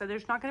week. So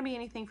there's not gonna be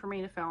anything for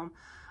me to film.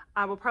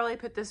 I will probably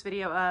put this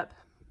video up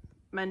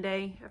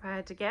Monday if I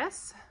had to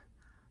guess.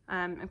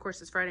 Of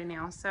course it's Friday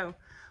now, so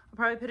I'll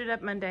probably put it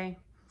up Monday.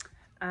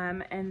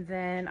 And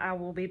then I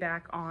will be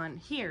back on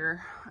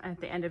here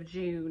at the end of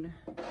June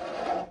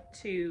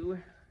to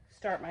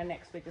start my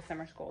next week of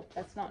summer school.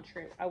 That's not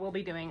true. I will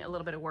be doing a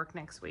little bit of work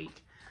next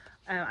week.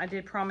 I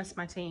did promise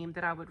my team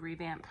that I would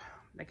revamp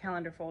the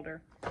calendar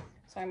folder.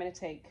 So I'm going to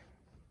take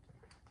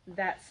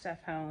that stuff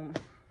home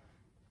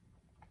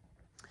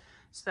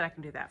so that I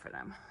can do that for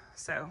them.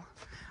 So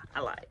I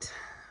lied,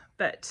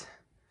 but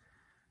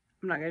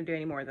I'm not going to do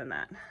any more than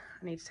that.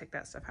 I need to take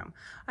that stuff home.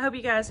 I hope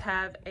you guys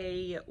have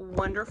a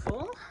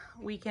wonderful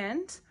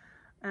weekend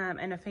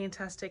and a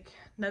fantastic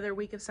another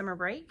week of summer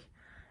break.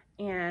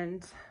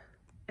 And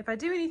if I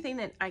do anything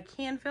that I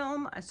can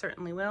film, I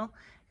certainly will.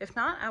 If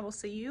not, I will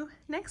see you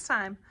next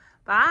time.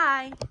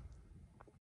 Bye.